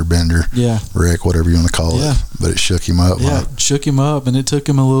first fender bender. Yeah, wreck, whatever you want to call it. But it shook him up. Yeah, it shook him up, and it took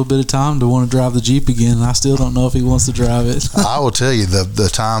him a little bit of time to want to drive the Jeep again. And I still don't know if he wants to drive it. I will tell you, the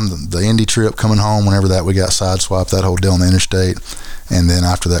time, the Indy trip coming home, whenever that we got sideswiped, that whole deal on the interstate, and then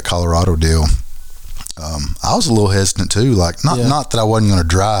after that Colorado deal, I was a little hesitant too. Like, not that I wasn't going to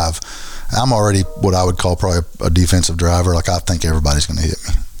drive. I'm already what I would call probably a defensive driver. Like, I think everybody's going to hit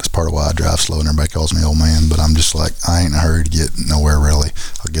me. That's part of why I drive slow, and everybody calls me old man. But I'm just like, I ain't in a hurry to get nowhere really.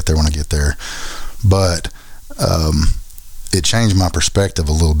 I'll get there when I get there. But it changed my perspective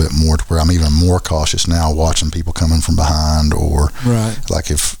a little bit more to where I'm even more cautious now watching people coming from behind, or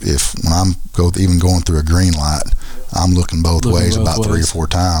like if when I'm even going through a green light, I'm looking both ways about 3 or 4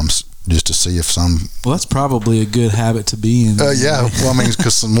 times just to see if some. Well, that's probably a good habit to be in. Yeah, well, I mean,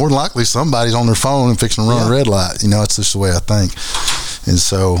 because more than likely somebody's on their phone and fixing to run a red light. You know, it's just the way I think. And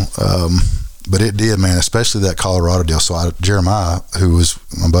so, but it did, man, especially that Colorado deal. So Jeremiah, who was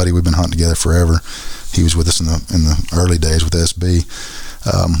my buddy, we've been hunting together forever. He was with us in the early days with SB.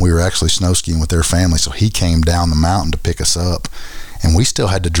 We were actually snow skiing with their family, so he came down the mountain to pick us up, and we still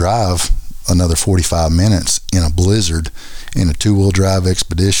had to drive another 45 minutes in a blizzard in a 2-wheel drive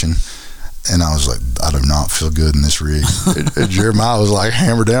Expedition. And I was like, I do not feel good in this rig. And Jeremiah was like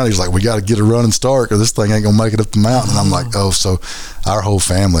hammered down. He's like, we got to get a running start, or this thing ain't gonna make it up the mountain. And I'm like, oh. So our whole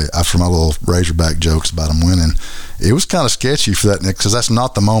family, after my little Razorback jokes about them winning, it was kind of sketchy for that, Nick, because that's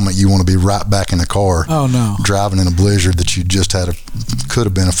not the moment you want to be right back in the car. Oh no, driving in a blizzard that you just had could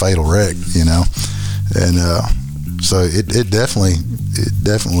have been a fatal wreck, you know. And so it definitely,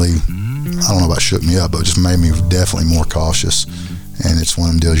 I don't know about shook me up, but it just made me definitely more cautious. And it's one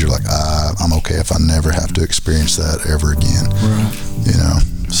of them deals you're like, I'm okay if I never have to experience that ever again. Right. You know,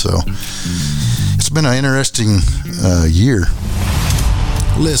 so it's been an interesting year.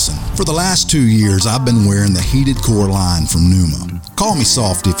 Listen, for the last 2 years, I've been wearing the heated core line from Numa. Call me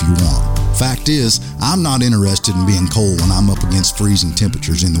soft if you want. Fact is, I'm not interested in being cold when I'm up against freezing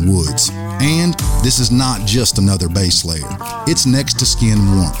temperatures in the woods. And this is not just another base layer. It's next to skin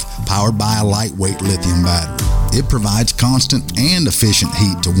warmth, powered by a lightweight lithium battery. It provides constant and efficient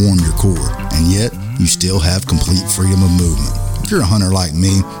heat to warm your core, and yet you still have complete freedom of movement. If you're a hunter like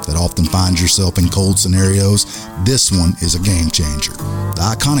me that often finds yourself in cold scenarios, this one is a game changer.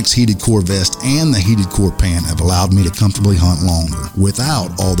 The Iconics heated core vest and the heated core pant have allowed me to comfortably hunt longer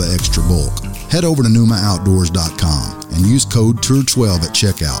without all the extra bulk. Head over to NumaOutdoors.com and use code TOUR12 at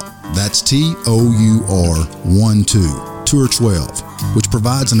checkout. That's TOUR12, TOUR12, which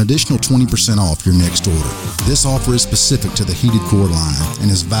provides an additional 20% off your next order. This offer is specific to the heated core line and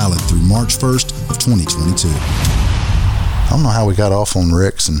is valid through March 1st of 2022. I don't know how we got off on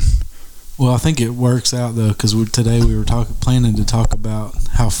Rex and. Well, I think it works out though, because today we were planning to talk about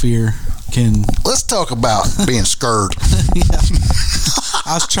how fear can. Let's talk about being scared.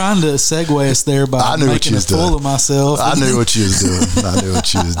 I was trying to segue us there by making a fool of myself. I knew what you was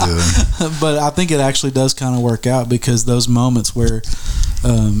doing. But I think it actually does kind of work out, because those moments where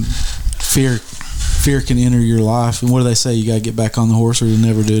fear can enter your life, and what do they say? You got to get back on the horse or you'll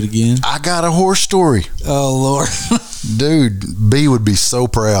never do it again. I got a horse story. Oh, Lord. Dude, B would be so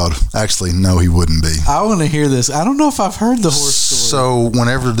proud. Actually, no, he wouldn't be. I want to hear this. I don't know if I've heard the horse story. So,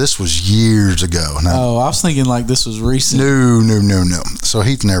 whenever this was years ago. Now, I was thinking like this was recent. No. So,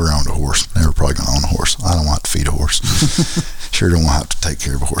 Heath never owned a horse. Never probably going to own a horse. I don't want to feed a horse. Sure don't want to have to take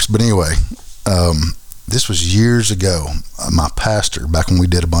care of a horse. But anyway, this was years ago. My pastor, back when we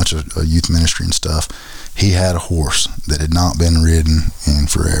did a bunch of youth ministry and stuff, he had a horse that had not been ridden in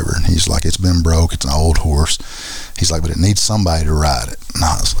forever. And he's like, it's been broke. It's an old horse. He's like, but it needs somebody to ride it. And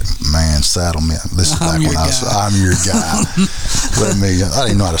I was like, man, saddle me. This is back when I'm your guy. I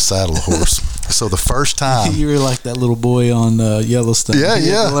didn't know how to saddle a horse. So the first time. You were like that little boy on Yellowstone.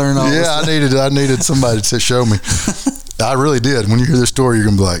 Yeah. I needed somebody to show me. I really did. When you hear this story, you're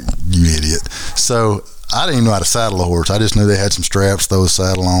going to be like, you idiot. So I didn't even know how to saddle a horse. I just knew they had some straps, throw a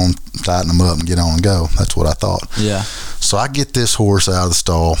saddle on, tighten them up, and get on and go. That's what I thought. Yeah. So I get this horse out of the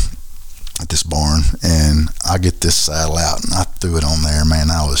stall at this barn, and I get this saddle out, and I threw it on there. Man,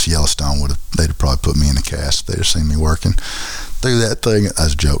 I was Yellowstone. They'd have probably put me in the cast if they'd have seen me working. Threw that thing.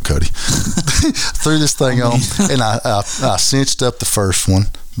 That's a joke, Cody. Threw this thing on, and I cinched up the first one.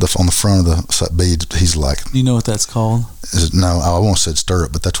 On the front of the bead, he's like, you know what that's called? No, I won't say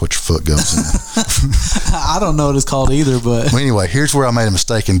stirrup, but that's what your foot goes in. I don't know what it's called either, but. Well, anyway, here's where I made a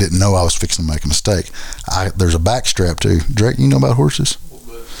mistake and didn't know I was fixing to make a mistake. There's a back strap too. Drake, you know about horses?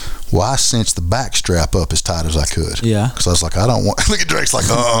 Well, I cinched the back strap up as tight as I could. Yeah. Because I was like, I don't want. Look at Drake's like,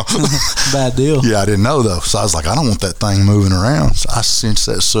 Bad deal. Yeah, I didn't know though. So I was like, I don't want that thing moving around. So I cinched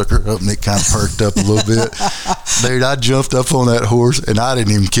that sucker up, and it kind of perked up a little bit. Dude, I jumped up on that horse, and I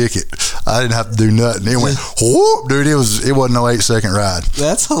didn't even kick it. I didn't have to do nothing. It went, whoop, dude. It wasn't no 8-second ride.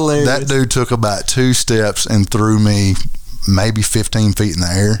 That's hilarious. That dude took about 2 steps and threw me maybe 15 feet in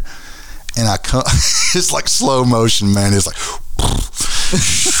the air, and it's like slow motion, man. It's like.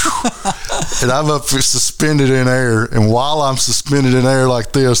 And I'm up suspended in air, and while I'm suspended in air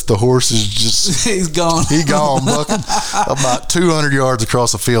like this, the horse is just he's gone bucking about 200 yards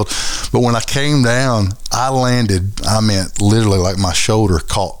across the field. But when I came down, I landed, I meant literally like my shoulder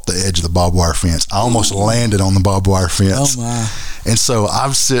caught the edge of the barbed wire fence. I almost landed on the barbed wire fence. Oh my. And so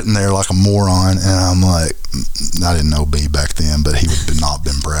I'm sitting there like a moron, and I'm like, I didn't know B back then, but he would have not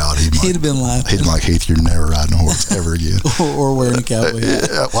been proud. He'd have been laughing. He'd been like, Heath, you're never riding a horse ever again. or wearing a cowboy hat.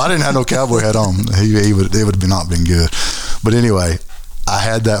 Yeah, well, I didn't have no cowboy hat on. It would have not been good. But anyway, I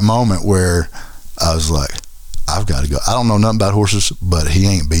had that moment where I was like, I've got to go. I don't know nothing about horses, but he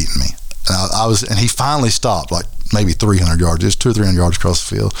ain't beating me. And he finally stopped, like maybe 300 yards, just 200 or 300 yards across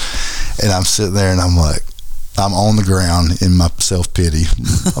the field. And I'm sitting there, and I'm like, I'm on the ground in my self-pity.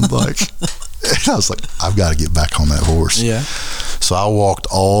 I'm like, and I was like, I've got to get back on that horse. Yeah. So I walked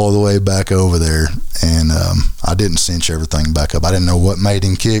all the way back over there, and I didn't cinch everything back up. I didn't know what made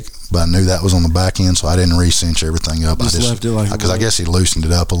him kick, but I knew that was on the back end, so I didn't re-cinch everything up. Just left it like, because I guess he loosened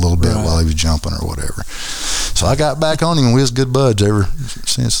it up a little bit while he was jumping or whatever. So I got back on him, and we was good buds ever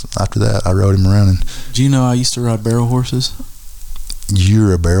since. After that, I rode him around. And do you know I used to ride barrel horses?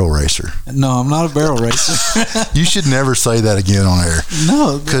 You're a barrel racer. No, I'm not a barrel racer. You should never say that again on air.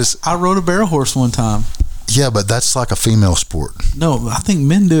 No, because I rode a barrel horse one time. Yeah, but that's like a female sport. No, I think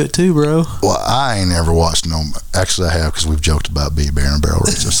men do it too, bro. Well, I ain't ever watched no. Actually, I have, because we've joked about B Bear and barrel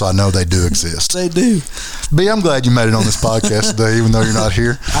racers, so I know they do exist. They do. B, I'm glad you made it on this podcast today, even though you're not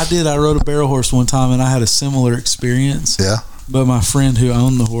here. I did. I rode a barrel horse one time, and I had a similar experience. Yeah. But my friend who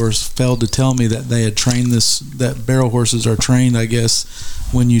owned the horse failed to tell me that they had trained this, that barrel horses are trained, I guess,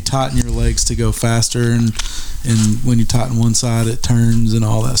 when you tighten your legs to go faster, and when you tighten one side, it turns and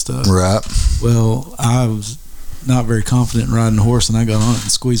all that stuff. Right. Well, I was not very confident in riding a horse, and I got on it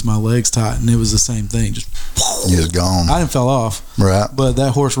and squeezed my legs tight, and it was the same thing. Just you was gone. I didn't fell off. Right. But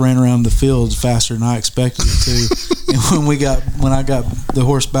that horse ran around the field faster than I expected it to. And when I got the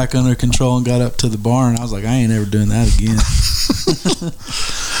horse back under control and got up to the barn, I was like, I ain't ever doing that again.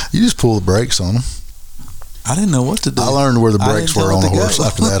 You just pull the brakes on them. I didn't know what to do. I learned where the brakes were on the horse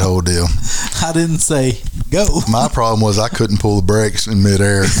after that whole deal. I didn't say go. My problem was I couldn't pull the brakes in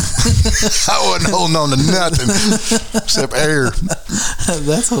midair. I wasn't holding on to nothing except air.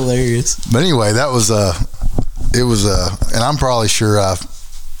 That's hilarious. But anyway, that was and I'm probably sure I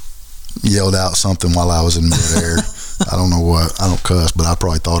yelled out something while I was in midair. I don't know what. I don't cuss, but I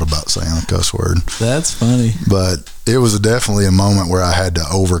probably thought about saying a cuss word. That's funny. But it was definitely a moment where I had to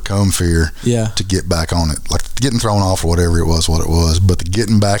overcome fear to get back on it. Like getting thrown off or whatever it was, But the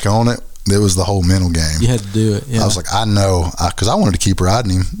getting back on it, it was the whole mental game. You had to do it. Yeah. I was like, I know, because I wanted to keep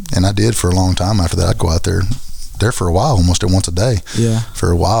riding him, and I did for a long time after that. I'd go out there for a while, almost once a day. Yeah. For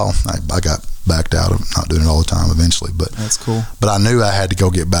a while. I got backed out of not doing it all the time eventually. But that's cool. But I knew I had to go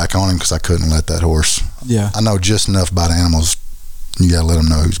get back on him because I couldn't let that horse. Yeah. I know just enough about animals. You got to let them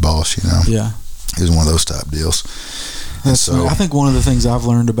know who's boss, you know? Yeah. It was one of those type deals. So I think one of the things I've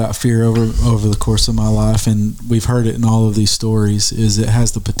learned about fear over the course of my life, and we've heard it in all of these stories, is it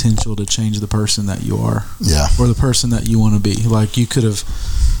has the potential to change the person that you are. Yeah. Or the person that you want to be. Like you could have,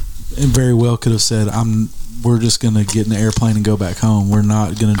 and very well could have said, we're just going to get in the airplane and go back home. We're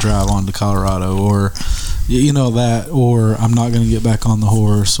not going to drive on to Colorado, or that, or I'm not going to get back on the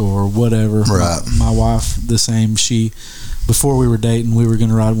horse, or whatever. Right. My wife, the same. Before we were dating, we were going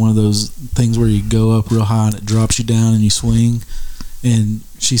to ride one of those things where you go up real high and it drops you down and you swing. And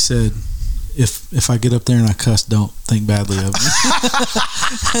she said, if I get up there and I cuss, don't think badly of me.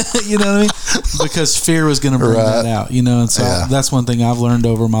 You know what I mean? Because fear was going to bring that out, and so that's one thing I've learned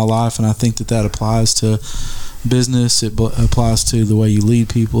over my life, and I think that applies to business. It applies to the way you lead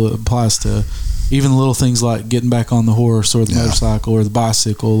people. It applies to even little things like getting back on the horse or the motorcycle or the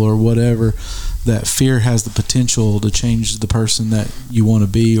bicycle or whatever. That fear has the potential to change the person that you want to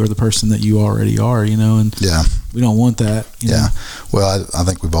be or the person that you already are, and we don't want that. You know? Well, I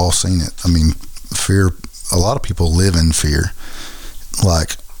think we've all seen it. I mean, fear, a lot of people live in fear.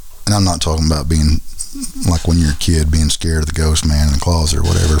 Like, and I'm not talking about being like when you're a kid being scared of the ghost man in the closet or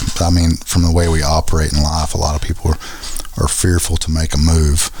whatever. But I mean, from the way we operate in life, a lot of people are fearful to make a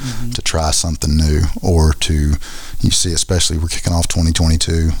move, to try something new, or to, you see, especially we're kicking off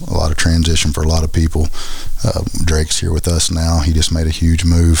 2022, a lot of transition for a lot of people. Drake's here with us now. He just made a huge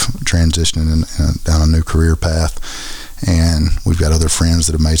move, transitioning down a new career path. And we've got other friends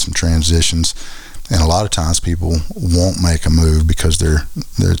that have made some transitions. And a lot of times people won't make a move because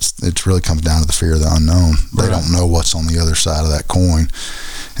it really comes down to the fear of the unknown. They don't know what's on the other side of that coin.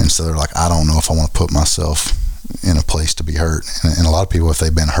 And so they're like, I don't know if I want to put myself in a place to be hurt. And a lot of people, if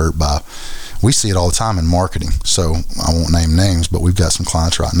they've been hurt by, we see it all the time in marketing. So I won't name names, but we've got some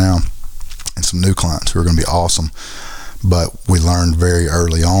clients right now and some new clients who are going to be awesome. But we learned very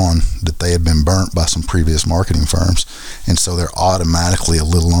early on that they had been burnt by some previous marketing firms. And so they're automatically a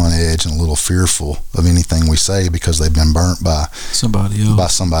little on edge and a little fearful of anything we say because they've been burnt by somebody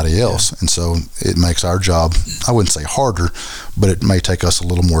else. Yeah. And so it makes our job, I wouldn't say harder, but it may take us a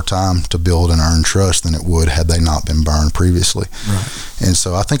little more time to build and earn trust than it would had they not been burned previously. Right. And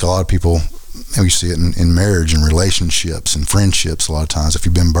so I think a lot of people, and we see it in marriage and relationships and friendships a lot of times. If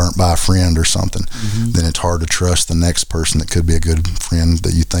you've been burnt by a friend or something, then it's hard to trust the next person that could be a good friend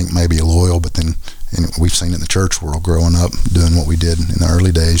that you think may be loyal, but then, and we've seen it in the church world growing up, doing what we did in the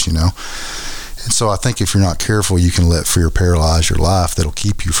early days, you know. And so I think if you're not careful, you can let fear paralyze your life. That'll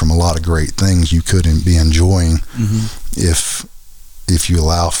keep you from a lot of great things you could be enjoying if you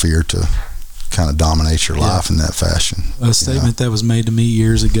allow fear to kind of dominate your life in that fashion. A statement that was made to me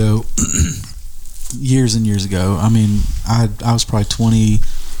years ago, years and years ago. I mean, I was probably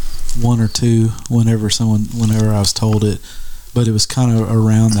 21 or 2 whenever I was told it, but it was kind of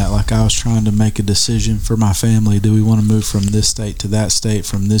around that. Like, I was trying to make a decision for my family. Do we want to move from this state to that state,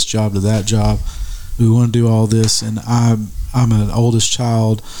 from this job to that job? Do we want to do all this? And I'm an oldest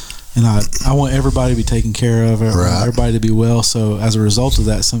child, and I want everybody to be taken care of. I want everybody to be well. So as a result of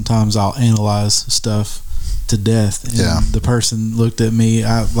that, sometimes I'll analyze stuff to death. And the person looked at me,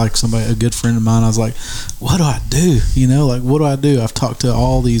 like a good friend of mine. I was like, what do I do? You know, like, what do I do? I've talked to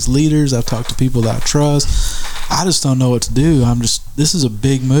all these leaders. I've talked to people that I trust. I just don't know what to do. This is a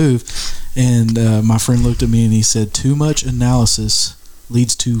big move. And my friend looked at me and he said, too much analysis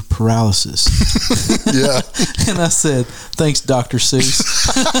leads to paralysis. Yeah. And I said, thanks, Dr. Seuss.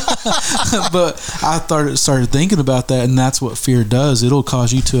 But I started thinking about that, and that's what fear does. It'll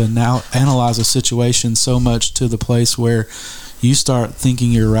cause you to analyze a situation so much to the place where you start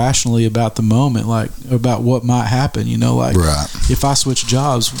thinking irrationally about the moment, like about what might happen. You know, like if I switch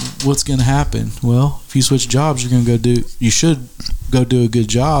jobs, what's going to happen? Well, if you switch jobs, you should go do a good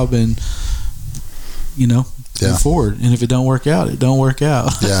job and, you know, move forward. And if it don't work out, it don't work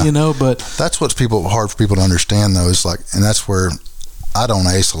out. Yeah. You know, but that's what's hard for people to understand, though, is like, and that's where I don't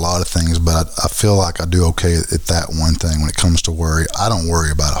ace a lot of things, but I feel like I do okay at that one thing. When it comes to worry, I don't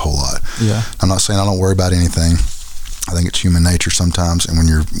worry about a whole lot. Yeah. I'm not saying I don't worry about anything. I think it's human nature sometimes, and when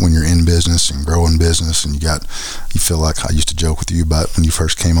you're in business and growing business, and you feel like, I used to joke with you about when you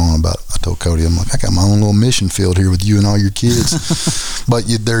first came on about, I told Cody, I'm like, I got my own little mission field here with you and all your kids. But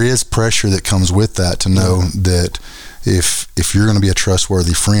there is pressure that comes with that, to know that if you're going to be a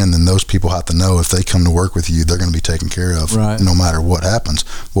trustworthy friend, then those people have to know if they come to work with you, they're going to be taken care of, no matter what happens.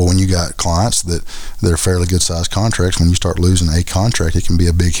 Well, when you got clients that are fairly good sized contracts, when you start losing a contract, it can be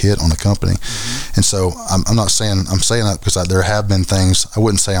a big hit on the company. And so I'm saying that because there have been things I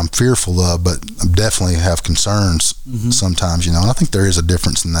wouldn't say I'm fearful of, but I definitely have concerns sometimes, you know, and I think there is a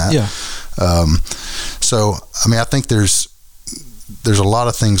difference in that. So, I mean, I think there's a lot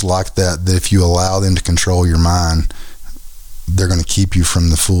of things like that if you allow them to control your mind, they're going to keep you from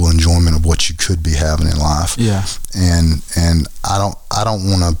the full enjoyment of what you could be having in life. Yeah. And I don't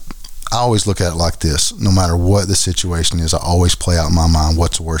want to, I always look at it like this: no matter what the situation is, I always play out in my mind,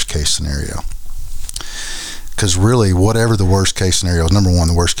 what's the worst case scenario? Because really, whatever the worst case scenario is, number one,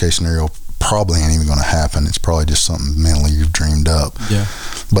 the worst case scenario probably ain't even going to happen. It's probably just something mentally you've dreamed up. Yeah.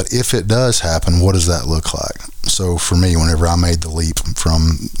 But if it does happen, what does that look like? So for me, whenever I made the leap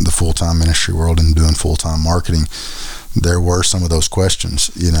from the full-time ministry world and doing full-time marketing, there were some of those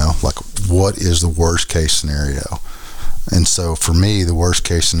questions, you know, like, what is the worst case scenario? And so for me, the worst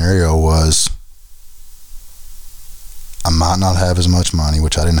case scenario was I might not have as much money,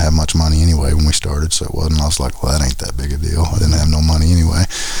 which I didn't have much money anyway when we started, so it wasn't. I was like, well, that ain't that big a deal. I didn't have no money anyway.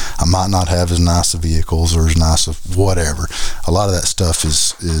 I might not have as nice of vehicles or as nice of whatever. A lot of that stuff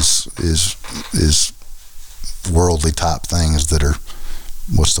is worldly type things that are,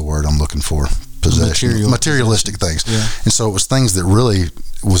 what's the word I'm looking for? Materialistic things. Yeah. And so it was things that really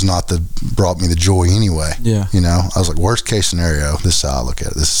was not brought me the joy anyway. Yeah. You know, I was like, worst case scenario, this is how I look at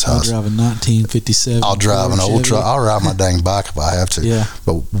it. This is how I'll drive a 1957. I'll drive an old truck. I'll ride my dang bike if I have to. Yeah.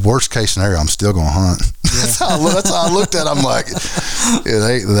 But worst case scenario, I'm still going to hunt. That's how I looked at it. I'm like, it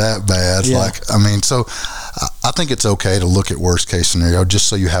ain't that bad. Yeah. Like, I mean, so I think it's okay to look at worst case scenario just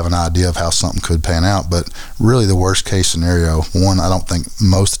so you have an idea of how something could pan out. But really, the worst case scenario, one, I don't think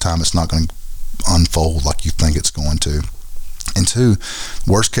most of the time it's not going to unfold like you think it's going to. And two,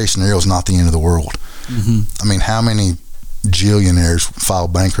 worst case scenario is not the end of the world. Mm-hmm. I mean, how many gillionaires file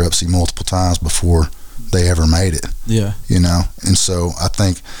bankruptcy multiple times before they ever made it? Yeah. You know? And so I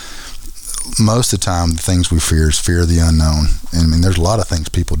think most of the time the things we fear is fear of the unknown. And I mean, there's a lot of things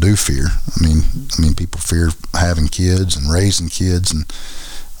people do fear. I mean people fear having kids and raising kids, and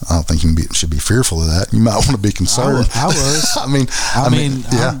I don't think you should be fearful of that. You might want to be concerned. I was. I mean,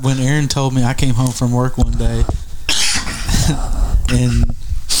 yeah. When Erin told me, I came home from work one day and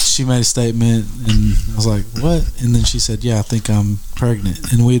she made a statement, and I was like, what? And then she said, yeah, I think I'm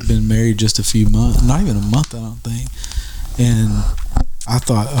pregnant. And we had been married just a few months, not even a month, I don't think. And I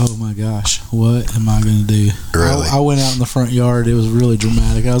thought, oh my gosh, what am I going to do? Really? I went out in the front yard. It was really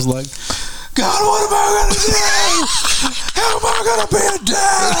dramatic. I was like, God, what am I going to do? How am I going to be a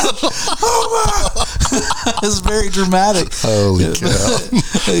dad? Oh my! It's very dramatic. Holy cow.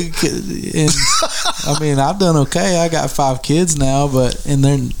 And I mean, I've done okay. I got 5 kids now, and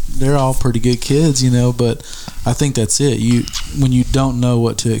they're all pretty good kids, you know, but I think that's it. When you don't know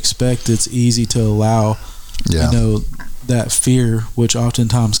what to expect, it's easy to allow, you know, that fear, which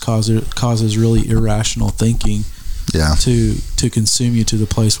oftentimes causes really irrational thinking, to consume you to the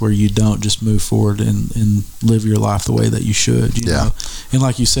place where you don't just move forward and live your life the way that you should, you know. And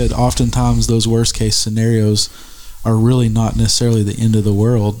like you said, oftentimes those worst case scenarios are really not necessarily the end of the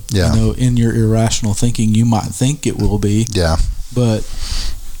world. You know, in your irrational thinking, you might think it will be. But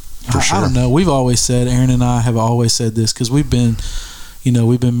I don't know. We've always said, Erin and I have always said this, because we've been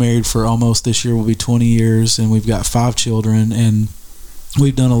married for almost, this year will be 20 years, and we've got 5 children, and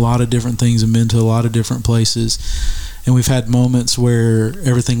we've done a lot of different things and been to a lot of different places, and we've had moments where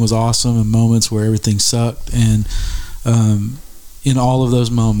everything was awesome and moments where everything sucked. And in all of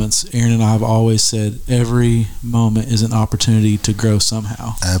those moments, Erin and I have always said every moment is an opportunity to grow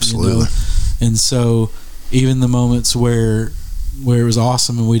somehow. Absolutely. You know? And so even the moments where it was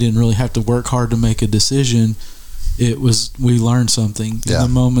awesome and we didn't really have to work hard to make a decision, we learned something. In the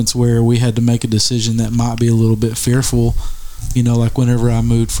moments where we had to make a decision that might be a little bit fearful, you know, like whenever I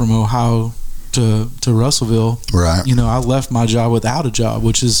moved from Ohio to Russellville, right? You know, I left my job without a job,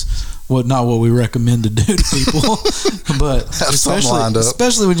 which is not what we recommend to do to people. But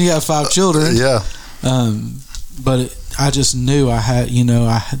especially when you have 5 children, but I just knew I had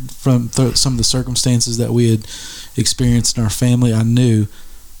from some of the circumstances that we had experienced in our family, I knew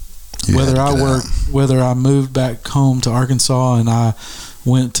whether I moved back home to Arkansas and I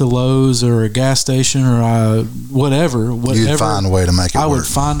went to Lowe's or a gas station or whatever, you'd find a way to make it work. I would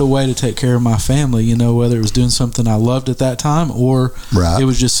find a way to take care of my family, you know, whether it was doing something I loved at that time or it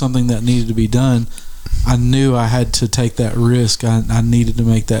was just something that needed to be done. I knew I had to take that risk. I needed to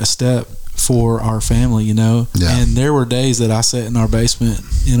make that step for our family, you know. And there were days that I sat in our basement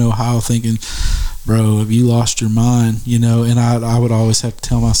in Ohio thinking, bro, have you lost your mind, you know? And I would always have to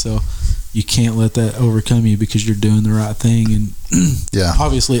tell myself, you can't let that overcome you because you're doing the right thing. And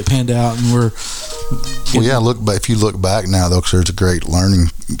obviously it panned out, and we're if you look back now though, because there's a great learning,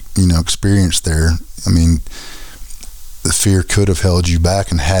 you know, experience there. I mean, the fear could have held you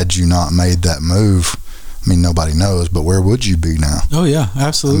back, and had you not made that move, I mean, nobody knows, but where would you be now? Oh yeah,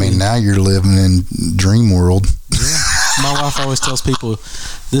 absolutely. I mean, now you're living in dream world. My wife always tells people,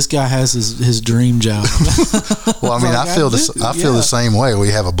 this guy has his dream job. Well, I mean, I feel the same way. We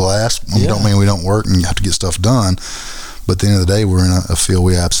have a blast. Don't mean we don't work and you have to get stuff done, but at the end of the day, we're in a field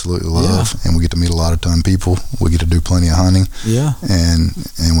we absolutely love, and we get to meet a lot of ton people. We get to do plenty of hunting,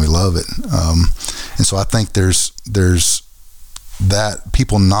 and we love it. And so I think there's that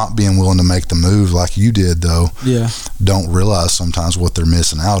people not being willing to make the move like you did, though, don't realize sometimes what they're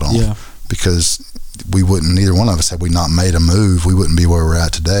missing out on, because we wouldn't, neither one of us, had we not made a move, we wouldn't be where we're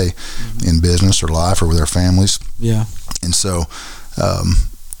at today in business or life or with our families. And so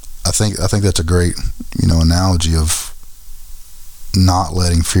I think that's a great, you know, analogy of not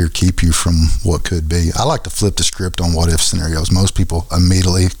letting fear keep you from what could be. I like to flip the script on what if scenarios. Most people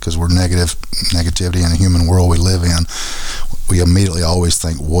immediately, because we're negativity in a human world we live in, we immediately always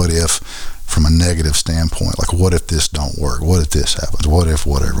think what if from a negative standpoint, like what if this don't work, what if this happens, what if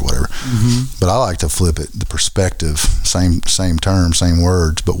whatever. But I like to flip it, the perspective, same term, same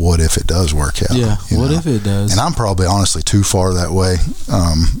words, but what if it does work out? What if it does? And I'm probably honestly too far that way.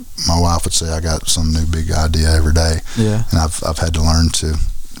 My wife would say I got some new big idea every day, and I've had to learn to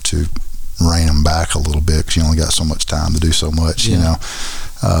rein them back a little bit, because you only got so much time to do so much, you know.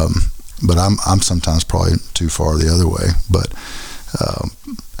 but I'm sometimes probably too far the other way. But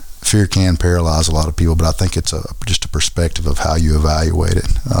fear can paralyze a lot of people, but I think it's just a perspective of how you evaluate it.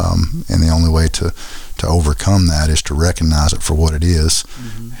 And the only way to overcome that is to recognize it for what it is.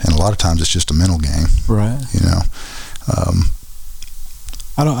 And a lot of times it's just a mental game. Right. You know.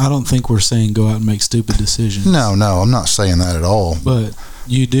 I don't think we're saying go out and make stupid decisions. No, I'm not saying that at all. But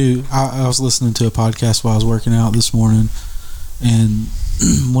you do. I was listening to a podcast while I was working out this morning, and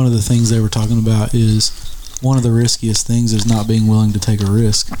one of the things they were talking about is one of the riskiest things is not being willing to take a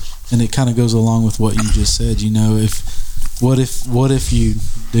risk. And it kind of goes along with what you just said. You know, what if you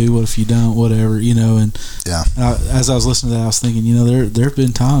do, what if you don't, whatever, you know. And yeah, as I was listening to that, I was thinking, you know, there have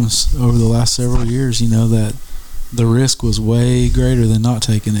been times over the last several years, you know, that the risk was way greater than not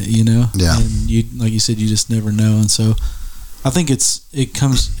taking it, you know. Yeah. And you, like you said, you just never know. And so I think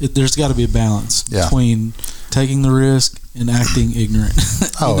there's got to be a balance between taking the risk and acting ignorant.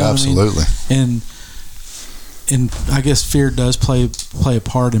 Oh, absolutely. I mean? And I guess fear does play a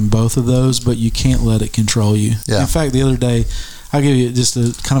part in both of those, but you can't let it control you. Yeah. In fact, the other day, I'll give you just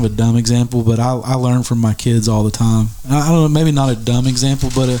a kind of a dumb example, but I learn from my kids all the time. I don't know, maybe not a dumb example,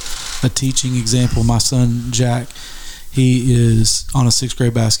 but a teaching example. My son, Jack, he is on a 6th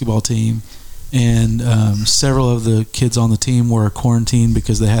grade basketball team, and several of the kids on the team were quarantined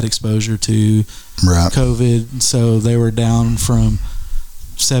because they had exposure to COVID. So they were down from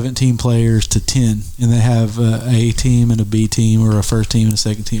 17 players to 10, and they have a team and a B team, or a first team and a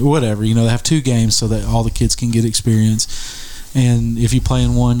second team, or whatever. You know, they have 2 games so that all the kids can get experience. And if you play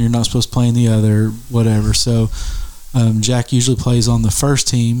in one, you're not supposed to play in the other, whatever. So Jack usually plays on the first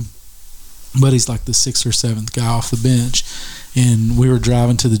team, but he's like the 6th or 7th guy off the bench. And we were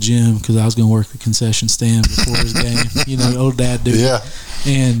driving to the gym because I was going to work the concession stand before his game. You know, old dad dude. Yeah.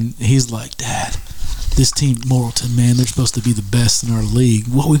 And he's like, Dad, this team, Morrilton, man, they're supposed to be the best in our league.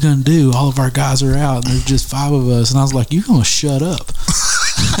 What are we going to do? All of our guys are out, and there's just 5 of us. And I was like, you're going to shut up.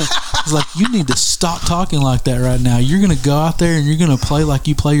 I was like, you need to stop talking like that right now. You're going to go out there and you're going to play like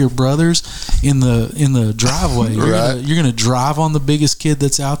you play your brothers in the driveway. You're going to drive on the biggest kid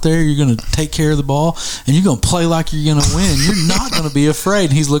that's out there. You're going to take care of the ball, and you're going to play like you're going to win. You're not going to be afraid.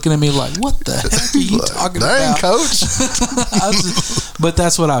 And he's looking at me like, what the heck are you talking about? Dang, coach. But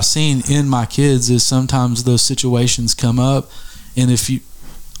that's what I've seen in my kids is sometimes those situations come up, and if you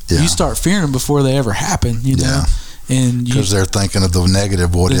start fearing them before they ever happen, you know. And because they're thinking of the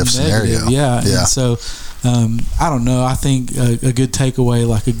negative what-if scenario. Yeah. And so, I don't know. I think a good takeaway,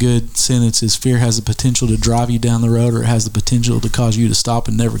 like a good sentence, is fear has the potential to drive you down the road, or it has the potential to cause you to stop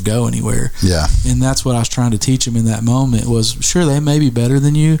and never go anywhere. Yeah. And that's what I was trying to teach them in that moment was, sure, they may be better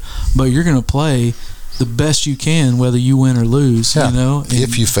than you, but you're going to play the best you can, whether you win or lose. You know, and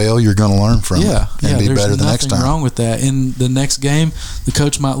if you fail, you're going to learn from it and be better the next time. There's nothing wrong with that. In the next game, the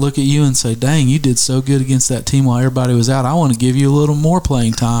coach might look at you and say, "Dang, you did so good against that team while everybody was out. I want to give you a little more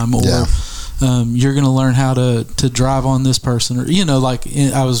playing time." Or you're going to learn how to drive on this person, or you know, like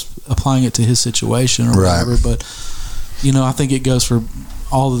I was applying it to his situation or whatever. But you know, I think it goes for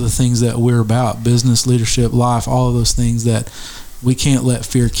all of the things that we're about: business, leadership, life, all of those things that. We can't let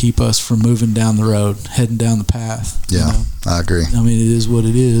fear keep us from moving down the road, heading down the path. Yeah, you know? I agree. I mean, it is what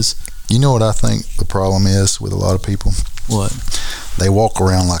it is. You know what I think the problem is with a lot of people? What? They walk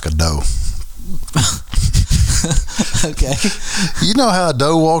around like a doe. Okay. You know how a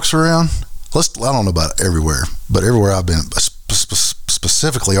doe walks around? I don't know about everywhere, but everywhere I've been,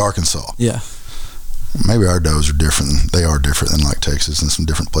 specifically Arkansas. Yeah. Maybe our does are different. They are different than like Texas and some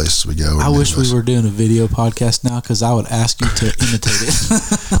different places we go. I wish we were doing a video podcast now because I would ask you to imitate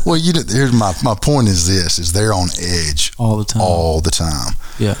it. Well, here's my point is this: is they're on edge all the time. All the time.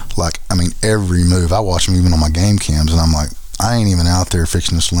 Yeah. Like I mean, every move. I watch them even on my game cams, and I'm like, I ain't even out there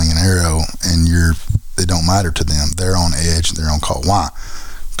fixing to sling an arrow, and it don't matter to them. They're on edge. They're on call. Why?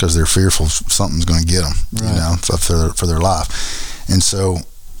 Because they're fearful something's going to get them. Right. You know, for their life, and so.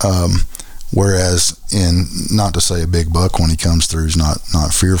 Whereas not to say a big buck when he comes through is not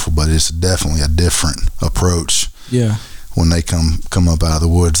fearful, but it's definitely a different approach. Yeah. When they come up out of the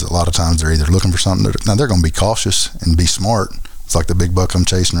woods, a lot of times they're either looking for something. Now they're going to be cautious and be smart. It's like the big buck I'm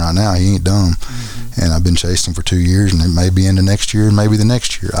chasing right now. He ain't dumb, and I've been chasing for 2 years, and it may be into next year, and maybe the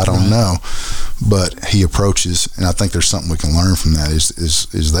next year. I don't know, but he approaches, and I think there's something we can learn from that.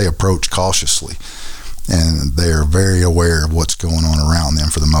 Is they approach cautiously. And they are very aware of what's going on around them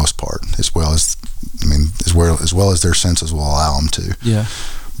for the most part, as well as their senses will allow them to. Yeah.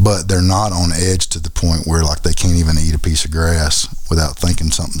 but they're not on edge to the point where like they can't even eat a piece of grass without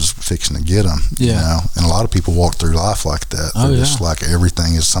thinking something's fixing to get them. Yeah. You know, and a lot of people walk through life like that. Oh, They're just like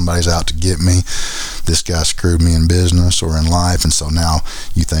everything is somebody's out to get me. This guy screwed me in business or in life, and so now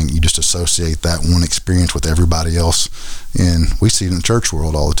you think you just associate that one experience with everybody else. And we see it in the church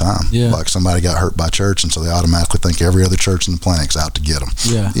world all the time. Yeah. Like somebody got hurt by church, and so they automatically think every other church in the planet's out to get them.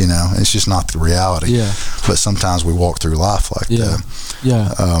 Yeah. You know, it's just not the reality. Yeah. But sometimes we walk through life like that.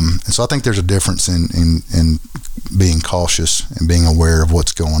 Yeah. And so I think there's a difference in being cautious and being aware of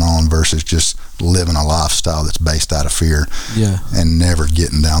what's going on versus just living a lifestyle that's based out of fear. Yeah. And never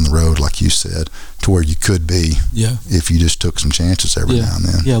getting down the road, like you said, to where you could be. Yeah. If you just took some chances every now and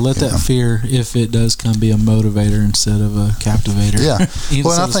then. Yeah. Let that fear, if it does come, be a motivator instead of a captivator. Yeah.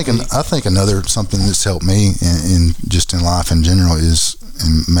 Well, and I think another something that's helped me in just in life in general is,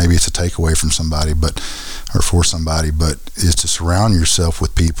 and maybe it's a takeaway from somebody, or for somebody, but is to surround yourself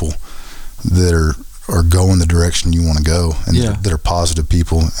with people that are going the direction you want to go, and that are positive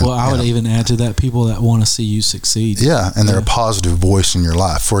people. Well, I would even add to that, people that want to see you succeed. Yeah, and they're a positive voice in your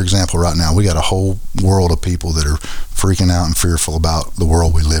life. For example, right now we got a whole world of people that are freaking out and fearful about the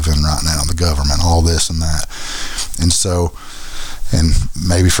world we live in right now, the government, all this and that, and so. And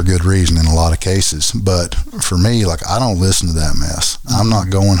maybe for good reason in a lot of cases. But for me, like, I don't listen to that mess. I'm not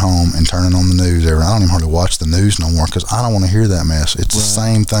going home and turning on the news I don't even hardly watch the news no more because I don't want to hear that mess. It's the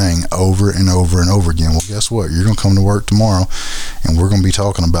same thing over and over and over again. Well, guess what? You're going to come to work tomorrow and we're going to be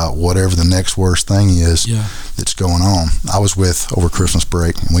talking about whatever the next worst thing is that's going on. I was over Christmas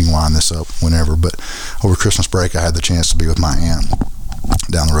break, and we can line this up whenever, but over Christmas break, I had the chance to be with my aunt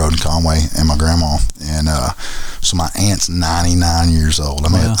down the road in Conway and my grandma, and so my aunt's 99 years old.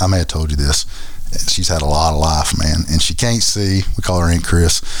 I may have told you this. She's had a lot of life, man, and she can't see. We call her Aunt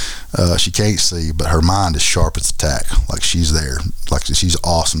Chris. She can't see, but her mind is sharp as a tack. Like, she's there. Like, she's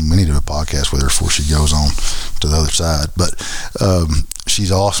awesome. We need to do a podcast with her before she goes on to the other side. But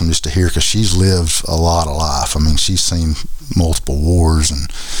she's awesome just to hear, because she's lived a lot of life. I mean, she's seen multiple wars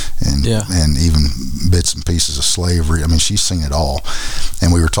and even bits and pieces of slavery. I mean, she's seen it all.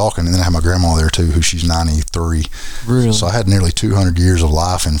 And we were talking, and then I had my grandma there too, who she's 93. Really? So I had nearly 200 years of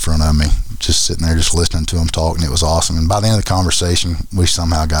life in front of me, just sitting there, just listening to them talk, and it was awesome. And by the end of the conversation, we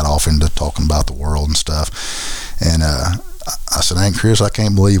somehow got off into talking about the world and stuff. And I said, Aunt Chris, I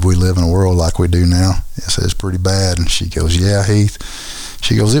can't believe we live in a world like we do now. I said, it's pretty bad. And she goes, yeah, Heath.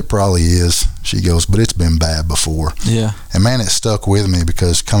 She goes, it probably is. She goes, but it's been bad before. Yeah. And man, it stuck with me,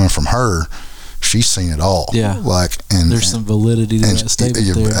 because coming from her, she's seen it all. Yeah. There's some validity to that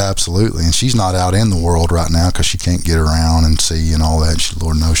statement there. Absolutely. And she's not out in the world right now because she can't get around and see and all that.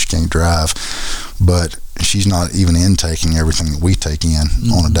 Lord knows she can't drive. But she's not even intaking everything that we take in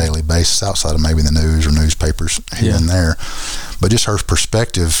on a daily basis, outside of maybe the news or newspapers here and there. But just her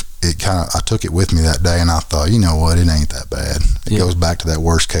perspective, I took it with me that day, and I thought, you know what, it ain't that bad. It goes back to that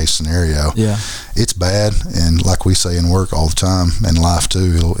worst case scenario. Yeah. It's bad, and like we say in work all the time, in life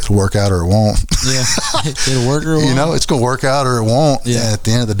too, it'll work out or it won't. Yeah. It'll work or it won't. You know, it's going to work out or it won't. Yeah. And at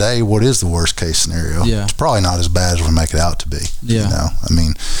the end of the day, what is the worst case scenario? Yeah. It's probably not as bad as we make it out to be. Yeah. You know, I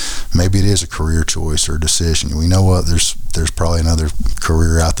mean, maybe it is a career choice or a decision. We know what, there's probably another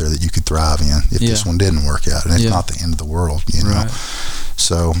career out there that you could thrive in if this one didn't work out, and it's not the end of the world, you know. Right.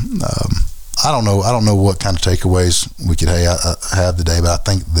 So I don't know what kind of takeaways we could have today, but I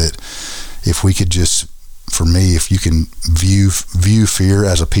think that if we could just, for me, if you can view fear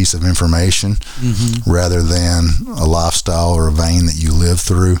as a piece of information rather than a lifestyle or a vein that you live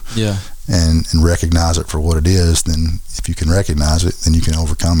through, and recognize it for what it is, then if you can recognize it, then you can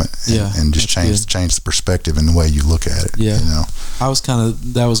overcome it, and just change the perspective and the way you look at it. Yeah. You know,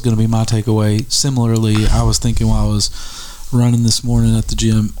 that was going to be my takeaway. Similarly, I was thinking while I was running this morning at the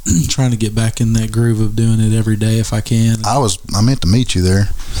gym, trying to get back in that groove of doing it every day if I can. I meant to meet you there.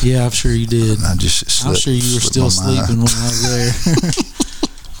 Yeah, I'm sure you did. I'm sure you were still sleeping when I was there.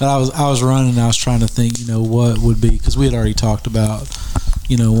 But I was running, and I was trying to think, you know, what would be, because we had already talked about,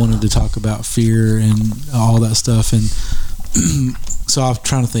 you know, wanted to talk about fear and all that stuff, and so I was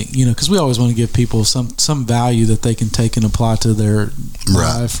trying to think, you know, because we always want to give people some value that they can take and apply to their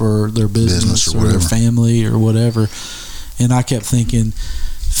life or their business or their family or whatever. And I kept thinking,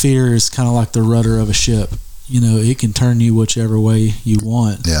 fear is kind of like the rudder of a ship. You know, it can turn you whichever way you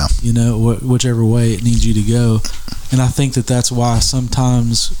want. Yeah. You know, whichever way it needs you to go. And I think that's why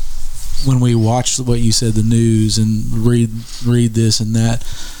sometimes when we watch what you said, the news, and read this and that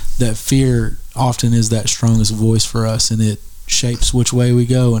fear often is that strongest voice for us, and it shapes which way we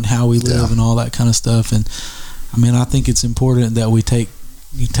go and how we live and all that kind of stuff. And I mean, I think it's important that we take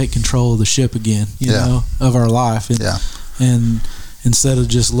control of the ship again, you know, of our life. And instead of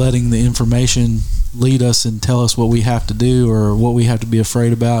just letting the information lead us and tell us what we have to do or what we have to be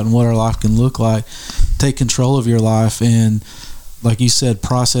afraid about and what our life can look like. Take control of your life and, like you said,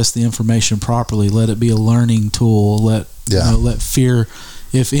 process the information properly. Let it be a learning tool. Let fear,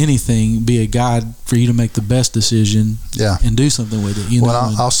 if anything, be a guide for you to make the best decision and do something with it.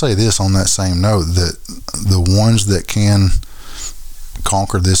 I'll say this on that same note, that the ones that can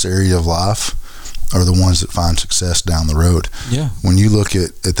conquer this area of life are the ones that find success down the road. Yeah. When you look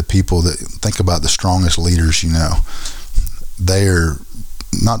at the people that think about the strongest leaders, they are,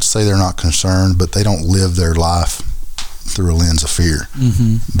 not to say they're not concerned, but they don't live their life through a lens of fear.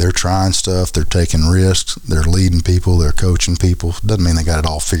 Mm-hmm. They're trying stuff, they're taking risks, they're leading people, they're coaching people. Doesn't mean they got it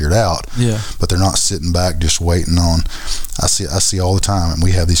all figured out. Yeah. But they're not sitting back just waiting on. I see all the time, and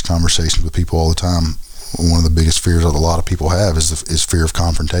we have these conversations with people all the time. One of the biggest fears that a lot of people have is fear of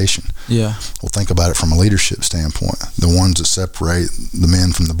confrontation. Yeah. Well, think about it from a leadership standpoint. The ones that separate the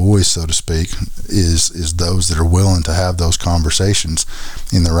men from the boys, so to speak, is those that are willing to have those conversations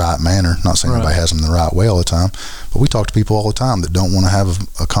in the right manner. Not saying everybody has them the right way all the time, but we talk to people all the time that don't want to have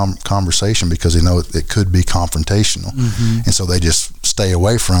a conversation because they know it could be confrontational. Mm-hmm. And so they just stay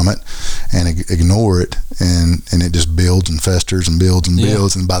away from it and ignore it, and it just builds and festers and builds and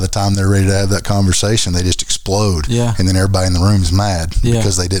builds, and by the time they're ready to have that conversation, they just explode, and then everybody in the room is mad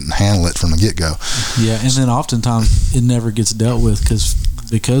because they didn't handle it from the get-go. Yeah, and then oftentimes it never gets dealt with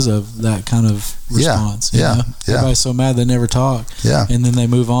because of that kind of response. Everybody's so mad they never talk. Yeah, and then they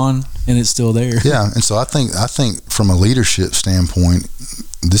move on, and it's still there. Yeah, and so I think from a leadership standpoint,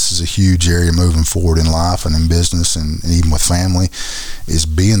 this is a huge area moving forward in life and in business and even with family, is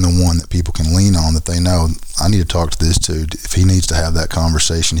being the one that people can lean on, that they know, I need to talk to this dude. If he needs to have that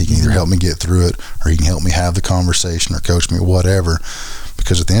conversation, he can either help me get through it, or he can help me have the conversation, or coach me, or whatever.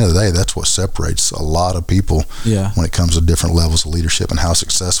 Because at the end of the day, that's what separates a lot of people when it comes to different levels of leadership and how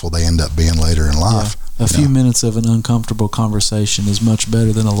successful they end up being later in life. A few minutes of an uncomfortable conversation is much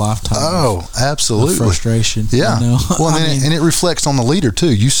better than a lifetime absolutely. of frustration. Yeah. Well, and it reflects on the leader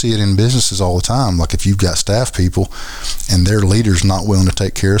too. You see it in businesses all the time. Like if you've got staff people and their leader's not willing to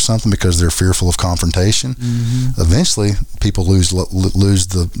take care of something because they're fearful of confrontation, eventually people lose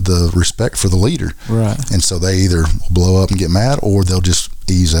the respect for the leader. Right. And so they either blow up and get mad, or they'll just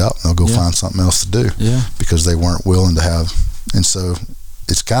ease out and they'll go find something else to do because they weren't willing to have. And so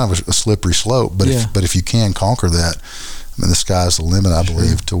it's kind of a slippery slope, but if you can conquer that, I mean, the sky's the limit, I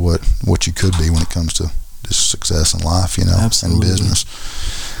believe, to what you could be when it comes to just success in life, and business.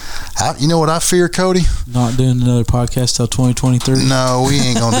 You know what I fear, Cody? Not doing another podcast till 2023. No, we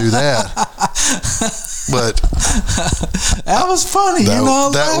ain't gonna do that. But that was funny. That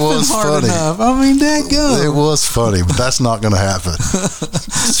was hard funny. Enough. I mean, dadgum. It was funny, but that's not going to happen.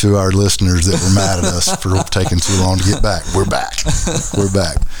 To our listeners that were mad at us for taking too long to get back, we're back.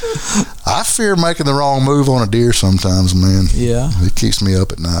 I fear making the wrong move on a deer sometimes, man. Yeah, it keeps me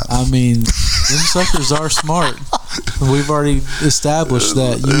up at night. I mean, them suckers are smart. We've already established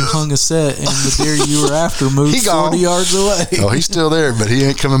that you hung a set and the deer you were after moved 40 yards away. Oh, he's still there, but he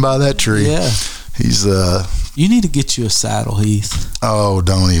ain't coming by that tree. Yeah. He's you need to get you a saddle, Heath. Oh,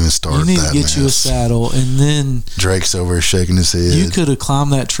 don't even start. You need to get you a saddle, and then Drake's over here shaking his head. You could have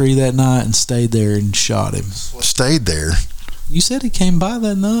climbed that tree that night and stayed there and shot him. Stayed there? You said he came by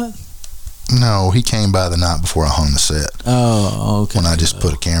that night? No, he came by the night before I hung the set. Oh, okay. When I just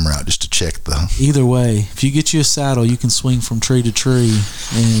put a camera out just to check the... Either way, if you get you a saddle, you can swing from tree to tree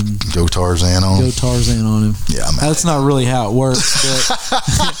and... Go Tarzan on him. Yeah, that's not really how it works,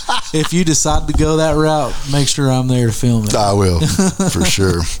 but if you decide to go that route, make sure I'm there to film it. I will, for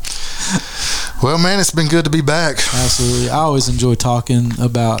sure. Well, man, it's been good to be back. Absolutely. I always enjoy talking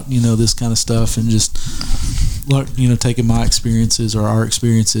about, this kind of stuff and just, taking my experiences or our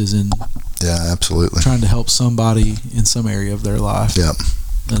experiences and absolutely trying to help somebody in some area of their life. Yep.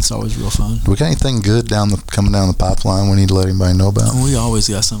 That's always real fun. Do we got anything good coming down the pipeline we need to let anybody know about? We always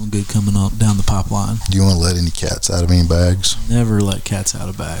got something good coming up down the pipeline. Do you want to let any cats out of any bags? Never let cats out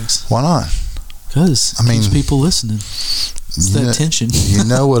of bags. Why not? Because keeps people listening. It's that tension. You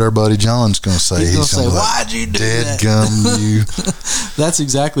know what our buddy John's going to say. He's going to say, why'd you do that? Deadgum you. That's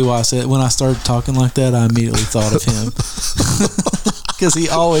exactly why I said, when I started talking like that, I immediately thought of him. Because he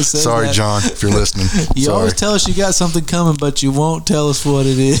always says Sorry, that. John, if you're listening. You always tell us you got something coming, but you won't tell us what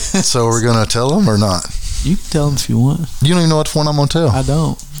it is. So we're going to tell him or not? You can tell him if you want. You don't even know which one I'm going to tell. I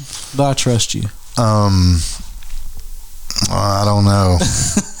don't. But I trust you. I don't know.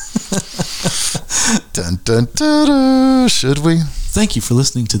 Dun, dun, dun, dun. Should we? Thank you for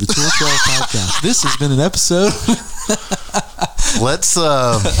listening to the Tour 12 podcast. This has been an episode. Let's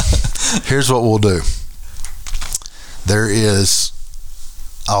here's what we'll do. There is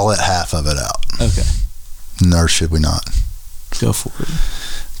I'll let half of it out. Okay. Nor should we not? Go for it.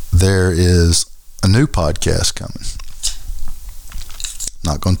 There is a new podcast coming.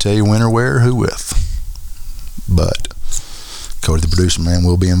 Not going to tell you when or where or who with, but Cody the producer man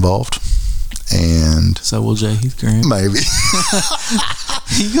will be involved, and so will Jay Heath Graham. Maybe.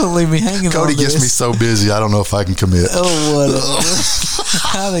 You gonna leave me hanging? Cody on gets this? me so busy, I don't know if I can commit. Oh, whatever.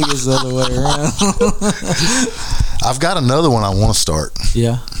 I think it's the other way around. I've got another one I want to start.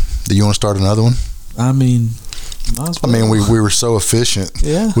 Yeah. Do you want to start another one? I mean, might as well. I mean, we were so efficient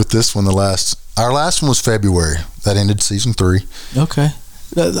with this one. Our last one was February. That ended season 3. Okay.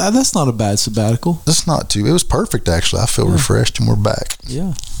 That's not a bad sabbatical. That's not too. It was perfect, actually. I feel refreshed, and we're back.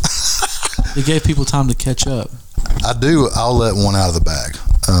 Yeah. It gave people time to catch up. I'll let one out of the bag.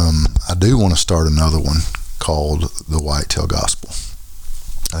 I do want to start another one called The Whitetail Gospel.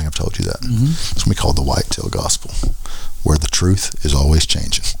 I think I've told you that. Mm-hmm. It's going to be called The Whitetail Gospel, where the truth is always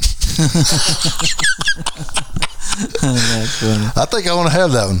changing. That's funny. I think I want to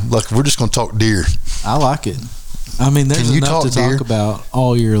have that one. Look, we're just going to talk deer. I like it. I mean, there's enough to talk about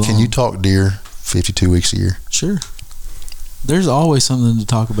all year long. Can you talk deer 52 weeks a year? Sure. There's always something to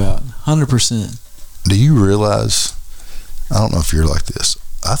talk about. 100%. Do you realize, I don't know if you're like this,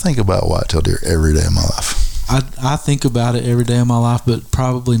 I think about whitetail deer every day of my life. I think about it every day of my life, but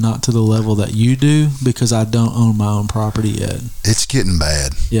probably not to the level that you do, because I don't own my own property yet. It's getting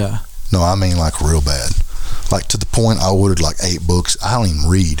bad. Yeah. No, I mean like real bad. Like to the point I ordered like 8 books. I don't even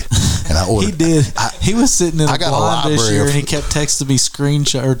read. And I ordered. He did. He was sitting in a blind this year, and he kept texting me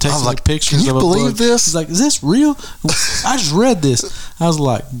screenshot or texting me pictures of a book. Can you believe this? He's like, "Is this real? I just read this." I was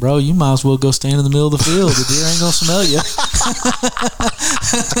like, "Bro, you might as well go stand in the middle of the field. The deer ain't gonna smell you."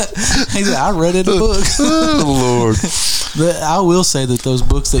 He said, "I read it in a book." Oh Lord! I will say that those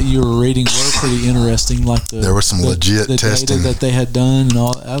books that you were reading were pretty interesting. Like there was some legit testing data that they had done and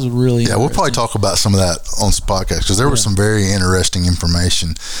all. That was really we'll probably talk about some of that on this podcast, because there was some very interesting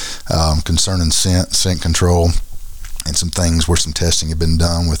information concerning scent control, and some things where some testing had been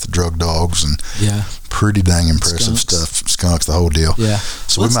done with drug dogs, and pretty dang impressive stuff. Skunks, the whole deal. Yeah.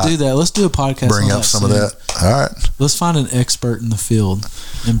 So let's do that. Let's do a podcast. Bring up some of that. All right. Let's find an expert in the field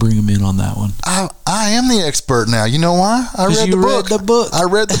and bring him in on that one. I am the expert now. You know why? I read the book. I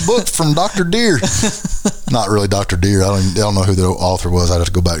read the book from Dr. Deer. Not really Dr. Deer. I don't know who the author was. I'd have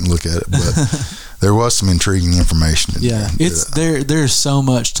to go back and look at it, but there was some intriguing information in there. It's there's so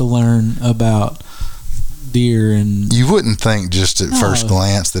much to learn about deer, and you wouldn't think just at first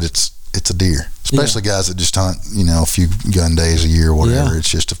glance that it's a deer, especially guys that just hunt a few gun days a year or whatever. It's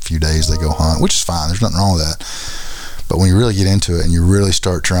just a few days they go hunt, which is fine. There's nothing wrong with that. But when you really get into it and you really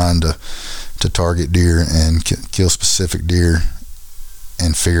start trying to target deer and kill specific deer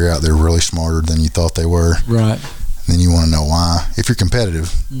and figure out they're really smarter than you thought they were, right? Then you want to know why. If you're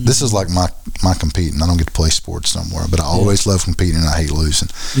competitive, this is like my competing. I don't get to play sports somewhere, but I always love competing, and I hate losing.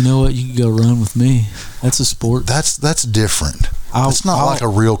 You know what? You can go run with me. That's a sport. That's different. It's not like a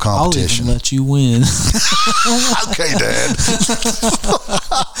real competition. I'll even let you win. Okay, Dad.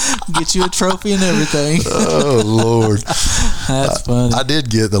 Get you a trophy and everything. Oh Lord, that's funny. I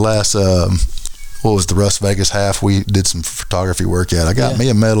did get the last. What was the Las Vegas half? We did some photography work at. I got me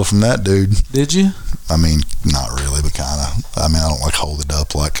a medal from that dude. Did you? I mean, not really, but kind of. I mean, I don't like hold it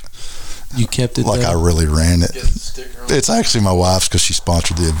up like you kept it. Like I really ran it. It's actually my wife's because she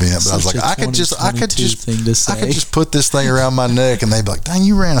sponsored the event. But I was like, I could just put this thing around my neck, and they'd be like, "Dang,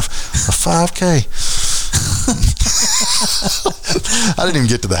 you ran a 5K." I didn't even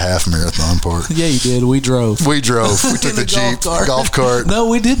get to the half marathon part. Yeah, you did. We drove. We took the Jeep golf cart. No,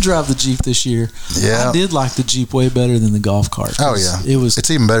 we did drive the Jeep this year. Yeah, I did like the Jeep way better than the golf cart. Oh yeah,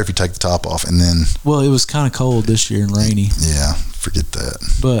 it's even better if you take the top off and then. Well, it was kind of cold this year and rainy. Yeah, forget that.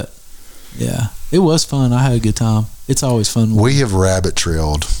 But yeah, it was fun. I had a good time. It's always fun. We have rabbit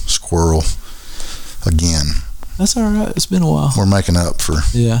trailed squirrel again. That's all right. It's been a while. We're making up for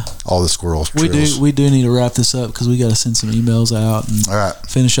all the squirrel trails. We do need to wrap this up because we got to send some emails out and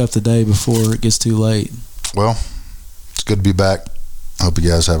finish up the day before it gets too late. Well, it's good to be back. I hope you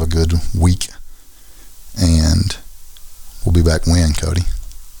guys have a good week, and we'll be back when, Cody?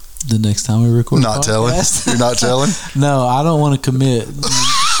 The next time we record. Not telling. You're not telling? No, I don't want to commit.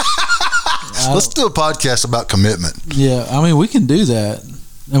 Let's do a podcast about commitment. Yeah, I mean, we can do that,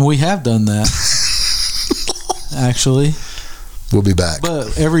 and we have done that. Actually, we'll be back.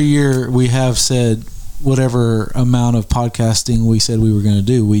 But every year we have said whatever amount of podcasting we said we were going to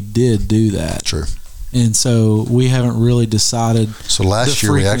do, we did do that. True. And so we haven't really decided. So last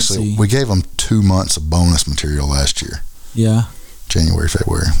year we gave them 2 months of bonus material last year. Yeah. January,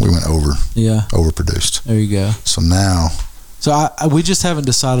 February. We went over. Yeah. Overproduced. There you go. So now So we just haven't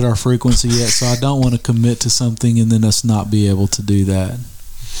decided our frequency yet, so I don't want to commit to something and then us not be able to do that.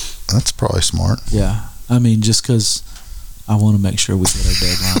 That's probably smart. Yeah. I mean, just because I want to make sure we get our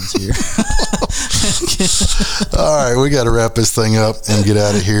deadlines here. All right, we got to wrap this thing up and get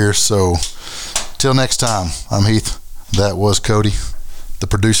out of here. So till next time, I'm Heath. That was Cody, the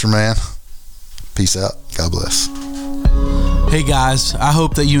producer man. Peace out. God bless. Hey guys, I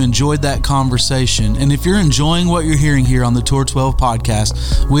hope that you enjoyed that conversation. And if you're enjoying what you're hearing here on the Tour 12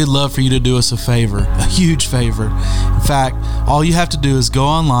 podcast, we'd love for you to do us a favor, a huge favor. In fact, all you have to do is go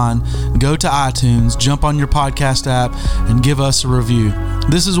online, go to iTunes, jump on your podcast app, and give us a review.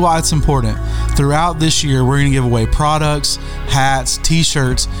 This is why it's important. Throughout this year, we're going to give away products, hats,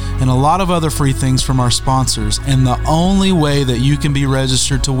 t-shirts, and a lot of other free things from our sponsors. And the only way that you can be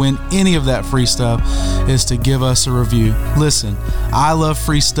registered to win any of that free stuff is to give us a review. Listen, I love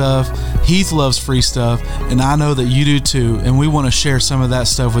free stuff, Heath loves free stuff, and I know that you do too, and we want to share some of that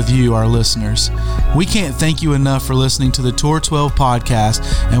stuff with you, our listeners. We can't thank you enough for listening to the Tour 12 podcast,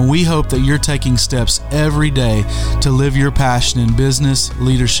 and we hope that you're taking steps every day to live your passion in business,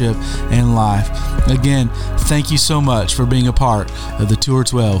 leadership, and life. Again, thank you so much for being a part of the Tour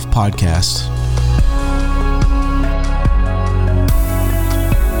 12 podcast.